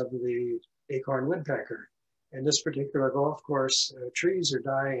because of the acorn woodpecker. In this particular golf course, trees are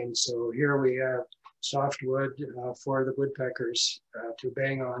dying. So here we have softwood for the woodpeckers to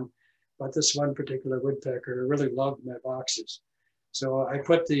bang on. but this one particular woodpecker really loved my boxes. So I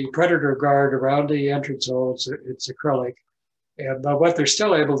put the predator guard around the entrance hole. It's acrylic. And but what they're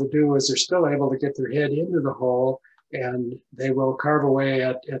still able to do is they're still able to get their head into the hole, and they will carve away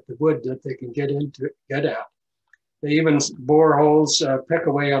at the wood that they can get at. They even bore holes, peck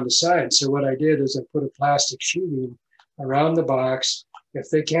away on the side. So what I did is I put a plastic sheeting around the box. If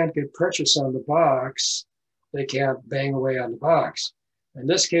they can't get purchase on the box, they can't bang away on the box. In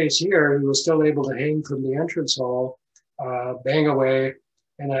this case here, he was still able to hang from the entrance hole, bang away.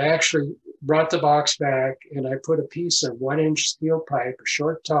 And I actually brought the box back and I put a piece of 1-inch steel pipe, a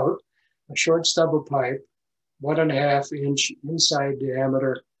short stubble pipe, 1.5 inch inside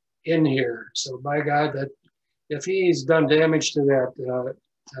diameter in here. So by God, that if he's done damage to that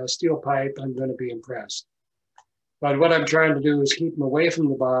steel pipe, I'm going to be impressed. But what I'm trying to do is keep them away from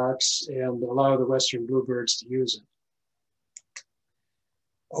the box and allow the Western Bluebirds to use it.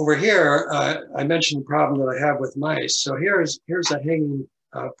 Over here, I mentioned the problem that I have with mice. So here's a hanging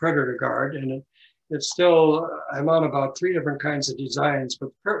predator guard, and it's still, I'm on about 3 different kinds of designs, but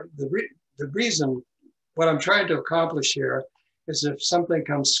the reason, what I'm trying to accomplish here is if something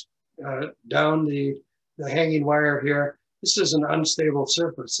comes down the hanging wire here, this is an unstable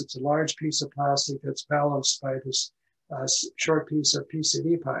surface. It's a large piece of plastic that's balanced by this short piece of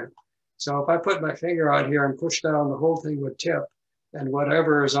PCV pipe. So if I put my finger out here and push down, the whole thing would tip, and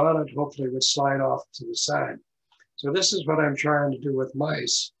whatever is on it hopefully would slide off to the side. So this is what I'm trying to do with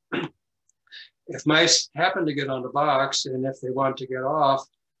mice. If mice happen to get on the box, and if they want to get off,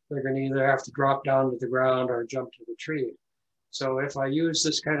 they're going to either have to drop down to the ground or jump to the tree. So if I use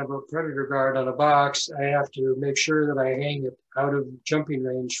this kind of a predator guard on a box, I have to make sure that I hang it out of jumping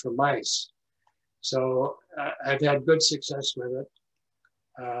range for mice. So I've had good success with it,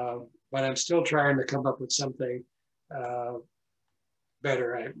 but I'm still trying to come up with something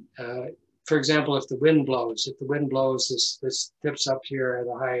better. For example, if the wind blows, this tips up here at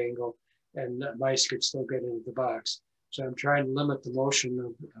a high angle, and mice could still get into the box. So I'm trying to limit the motion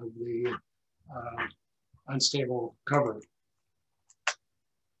of the unstable cover.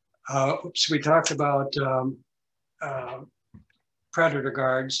 We talked about predator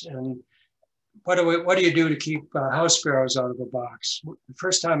guards, and what do you do to keep house sparrows out of a box? The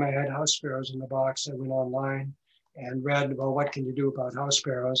first time I had house sparrows in the box, I went online and read, well, what can you do about house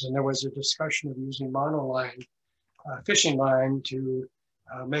sparrows? And there was a discussion of using monoline, fishing line to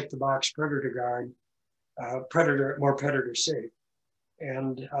make the box predator guard, more predator safe.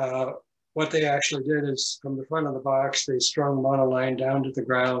 And what they actually did is from the front of the box, they strung monoline down to the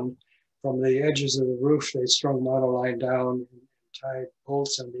ground. From the edges of the roof, they strung monoline down and tied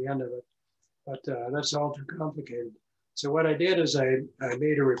bolts on the end of it. But that's all too complicated. So what I did is I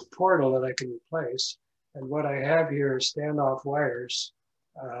made a portal that I can replace. And what I have here is standoff wires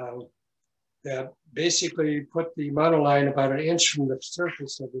that basically put the monoline about 1 inch from the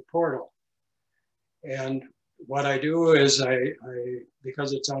surface of the portal. And what I do is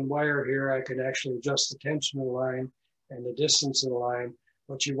because it's on wire here, I can actually adjust the tension of the line and the distance of the line.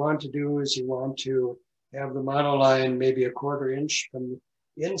 What you want to do is you want to have the monoline maybe 1/4 inch from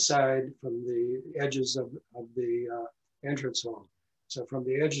inside from the edges of the entrance hole. So from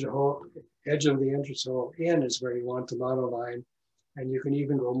the edge of the entrance hole in is where you want the monoline, and you can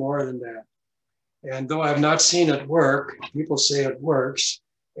even go more than that. And though I've not seen it work, people say it works.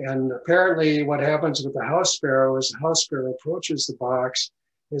 And apparently what happens with the house sparrow is the house sparrow approaches the box,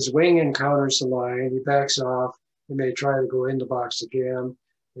 his wing encounters the line, he backs off, he may try to go in the box again,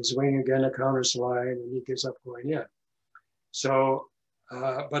 his wing again encounters the line, and he gives up going in. So,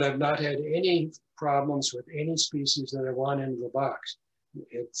 but I've not had any problems with any species that I want into the box.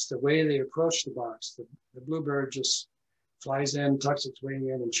 It's the way they approach the box. The bluebird just flies in, tucks its wing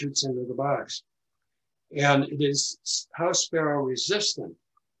in, and shoots into the box. And it is house sparrow resistant.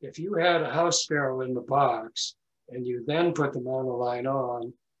 If you had a house sparrow in the box and you then put the monoline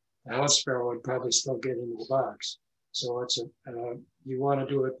on, the house sparrow would probably still get into the box. So it's you want to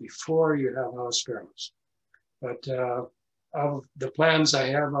do it before you have house sparrows. But of the plans I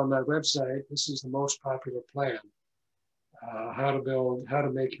have on my website, this is the most popular plan. How to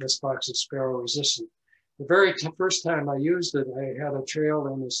make this box of sparrow resistant. The very first time I used it, I had a trail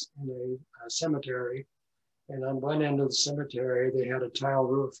in a cemetery. And on one end of the cemetery, they had a tile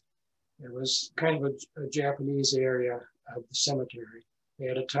roof. It was kind of a Japanese area of the cemetery. They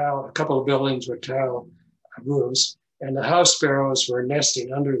had a couple of buildings with tile roofs, and the house sparrows were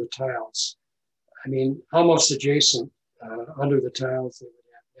nesting under the tiles. I mean, almost adjacent under the tiles, they would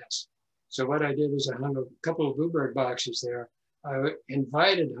have nests. So what I did is I hung a couple of bluebird boxes there. I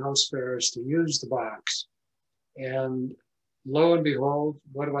invited house sparrows to use the box. And lo and behold,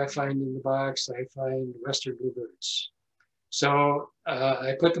 what do I find in the box? I find Western Bluebirds. So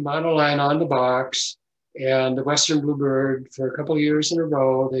I put the monoline on the box, and the Western Bluebird, for a couple of years in a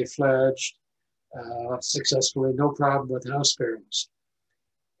row, they fledged successfully, no problem with house sparrows.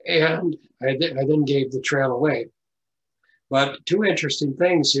 And I then gave the trail away. But two interesting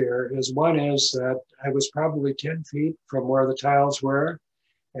things here is one is that I was probably 10 feet from where the tiles were.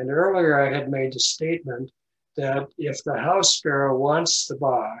 And earlier I had made a statement that if the house sparrow wants the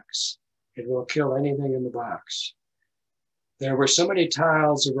box, it will kill anything in the box. There were so many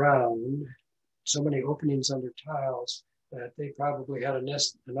tiles around, so many openings under tiles, that they probably had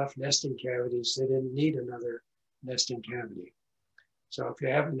enough nesting cavities. They didn't need another nesting cavity. So if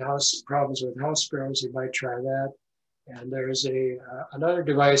you're having problems with house sparrows, you might try that. And there's another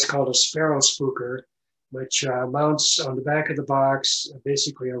device called a sparrow spooker, which mounts on the back of the box,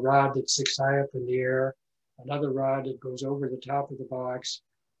 basically a rod that sticks high up in the air, another rod that goes over the top of the box,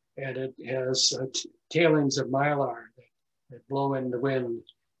 and it has tailings of mylar that blow in the wind.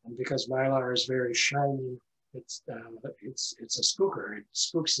 And because mylar is very shiny, it's a spooker. It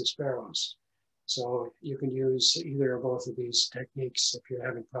spooks the sparrows. So you can use either or both of these techniques if you're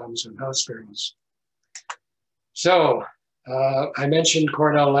having problems with house sparrows. So I mentioned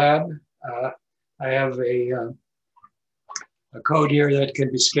Cornell Lab. I have a code here that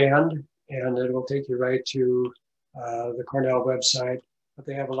can be scanned, and it will take you right to the Cornell website. But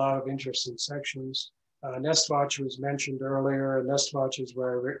they have a lot of interesting sections. NestWatch was mentioned earlier. NestWatch is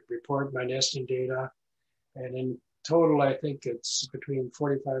where I report my nesting data. And in total, I think it's between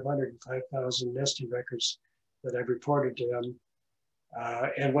 4,500 and 5,000 nesting records that I've reported to them.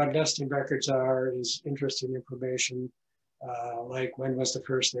 And what nesting records are is interesting information, like when was the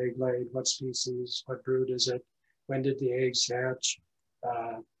first egg laid, what species, what brood is it, when did the eggs hatch,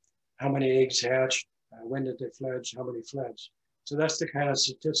 how many eggs hatched, when did they fledge, how many fledged. So that's the kind of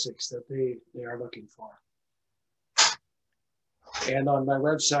statistics that they are looking for. And on my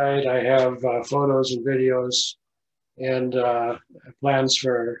website, I have photos and videos and plans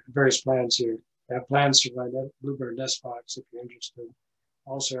for various plans here. I have plans for my bluebird nest box if you're interested.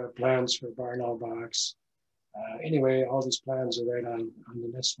 Also have plans for barn owl box. Anyway, all these plans are right on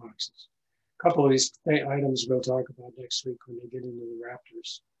the nest boxes. A couple of these items we'll talk about next week when we get into the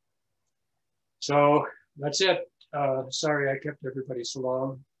raptors. So that's it. Sorry I kept everybody so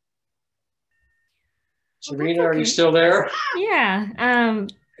long. Serena, are you still there? Yeah.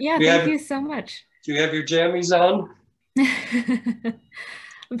 Yeah, thank you so much. Do you have your jammies on?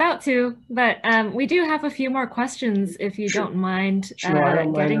 About to, but we do have a few more questions if you don't mind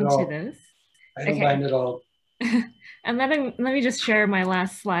getting to those. I don't mind at all. And let me just share my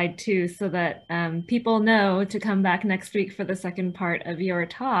last slide too, so that people know to come back next week for the second part of your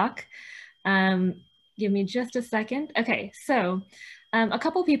talk. Give me just a second. Okay, so a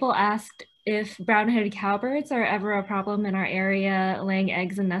couple people asked if brown-headed cowbirds are ever a problem in our area laying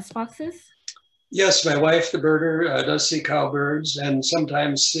eggs in nest boxes. Yes, my wife, the birder, does see cowbirds and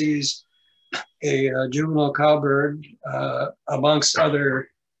sometimes sees a juvenile cowbird amongst other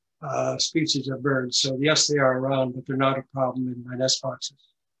species of birds. So yes, they are around, but they're not a problem in my nest boxes.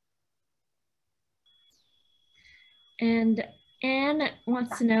 And Anne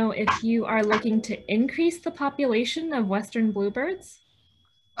wants to know if you are looking to increase the population of Western bluebirds.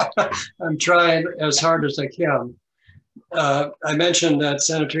 I'm trying as hard as I can. I mentioned that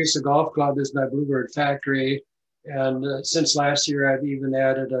Santa Teresa Golf Club is my bluebird factory. And since last year, I've even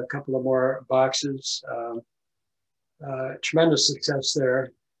added a couple of more boxes. Tremendous success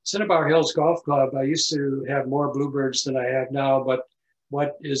there. Cinnabar Hills Golf Club, I used to have more bluebirds than I have now, but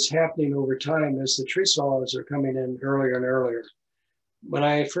what is happening over time is the tree swallows are coming in earlier and earlier. When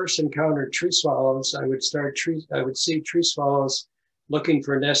I first encountered tree swallows, I would see tree swallows looking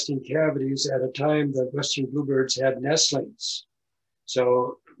for nesting cavities at a time that Western bluebirds had nestlings.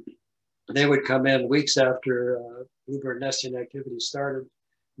 So they would come in weeks after bluebird nesting activity started.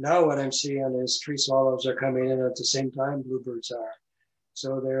 Now what I'm seeing is tree swallows are coming in at the same time bluebirds are.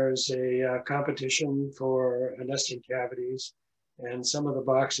 So there's a competition for nesting cavities, and some of the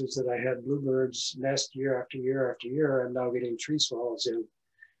boxes that I had bluebirds nest year after year after year, I'm now getting tree swallows in.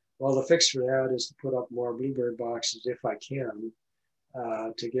 Well, the fix for that is to put up more bluebird boxes if I can,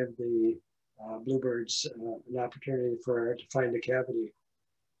 to give the bluebirds an opportunity to find a cavity.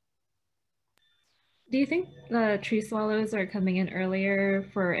 Do you think the tree swallows are coming in earlier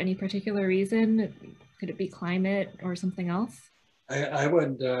for any particular reason? Could it be climate or something else? I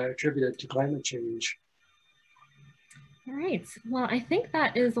would attribute it to climate change. All right. Well, I think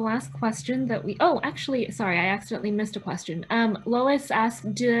that is the last question that we, oh, actually, sorry, I accidentally missed a question. Lois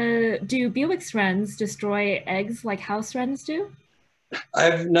asked, do Buick's wrens destroy eggs like house wrens do?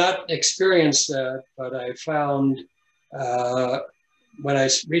 I've not experienced that, but I found uh, when I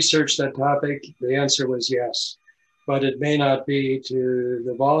researched that topic, the answer was yes. But it may not be to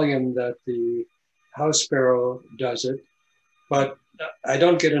the volume that the house sparrow does it. But I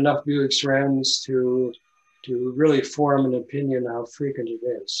don't get enough Buick's wrens to really form an opinion how frequent it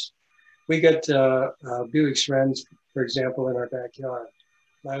is. We get Buick's wrens, for example, in our backyard.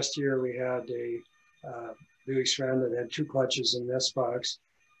 Last year we had a Buick's wren that had 2 clutches in the nest box.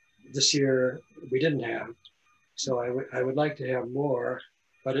 This year we didn't have. So I would like to have more,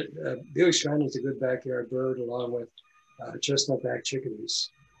 but Buick's wren is a good backyard bird along with chestnut-backed chickadees.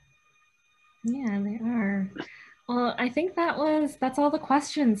 Yeah, they are. Well, I think that's all the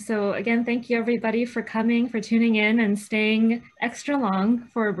questions. So again, thank you everybody for coming, for tuning in and staying extra long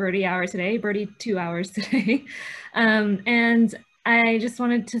for Birdie hour today, Birdie 2 hours today. And I just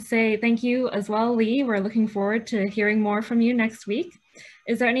wanted to say thank you as well, Lee. We're looking forward to hearing more from you next week.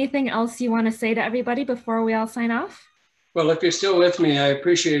 Is there anything else you want to say to everybody before we all sign off? Well, if you're still with me, I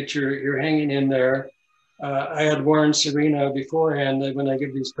appreciate your hanging in there. I had warned Serena beforehand that when I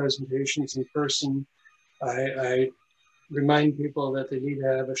give these presentations in person, I remind people that they need to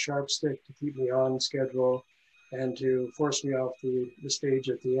have a sharp stick to keep me on schedule and to force me off the stage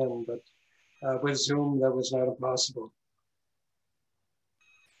at the end. But with Zoom, that was not possible.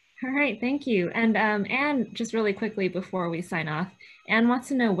 All right, thank you. And Anne, just really quickly before we sign off, Anne wants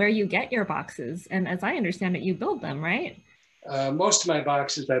to know where you get your boxes. And as I understand it, you build them, right? Most of my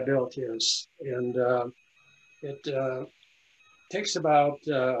boxes I built, yes. And it takes about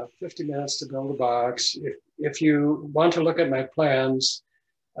 50 minutes to build a box. If you want to look at my plans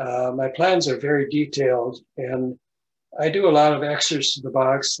are very detailed, and I do a lot of extras to the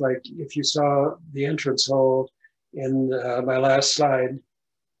box. Like if you saw the entrance hole in my last slide,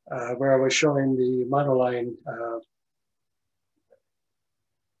 where I was showing the monoline,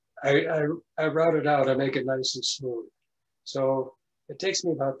 I route it out, I make it nice and smooth. So it takes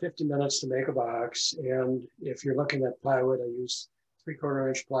me about 50 minutes to make a box. And if you're looking at plywood, I use 3/4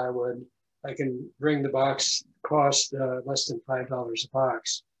 inch plywood. I can bring the box cost less than $5 a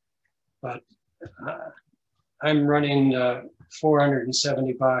box. But I'm running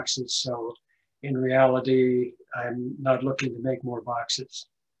 470 boxes. So in reality, I'm not looking to make more boxes.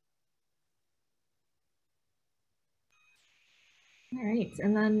 All right,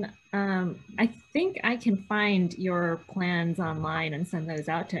 and then I think I can find your plans online and send those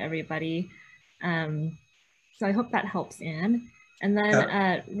out to everybody. So I hope that helps, Anne. And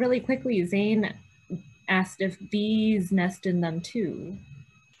then really quickly, Zane asked if bees nest in them too.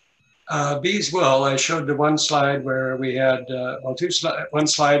 Bees will. I showed the one slide where we had, one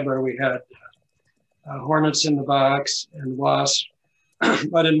slide where we had hornets in the box and wasps.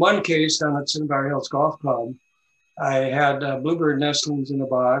 But in one case down at Cinnabar Hills Golf Club, I had bluebird nestlings in the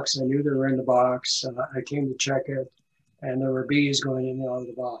box. I knew they were in the box. I came to check it, and there were bees going in and out of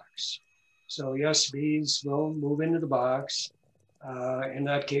the box. So yes, bees will move into the box. In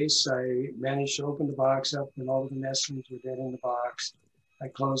that case, I managed to open the box up, and all of the nestlings were dead in the box. I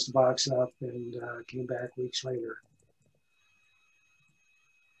closed the box up and came back weeks later.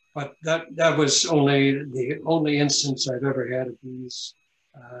 But that was the only instance I've ever had of bees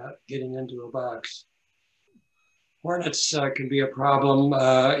getting into a box. Hornets can be a problem.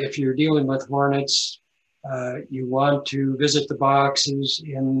 If you're dealing with hornets, you want to visit the boxes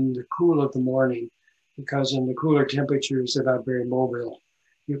in the cool of the morning, because in the cooler temperatures, they're not very mobile.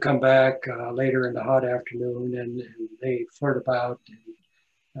 You come back later in the hot afternoon and they flirt about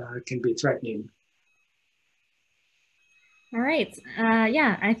and can be threatening. All right,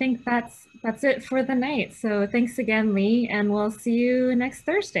 yeah, I think that's it for the night. So thanks again, Lee, and we'll see you next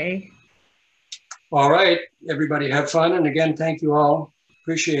Thursday. All right, everybody have fun. And again, thank you all.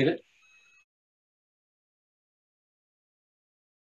 Appreciate it.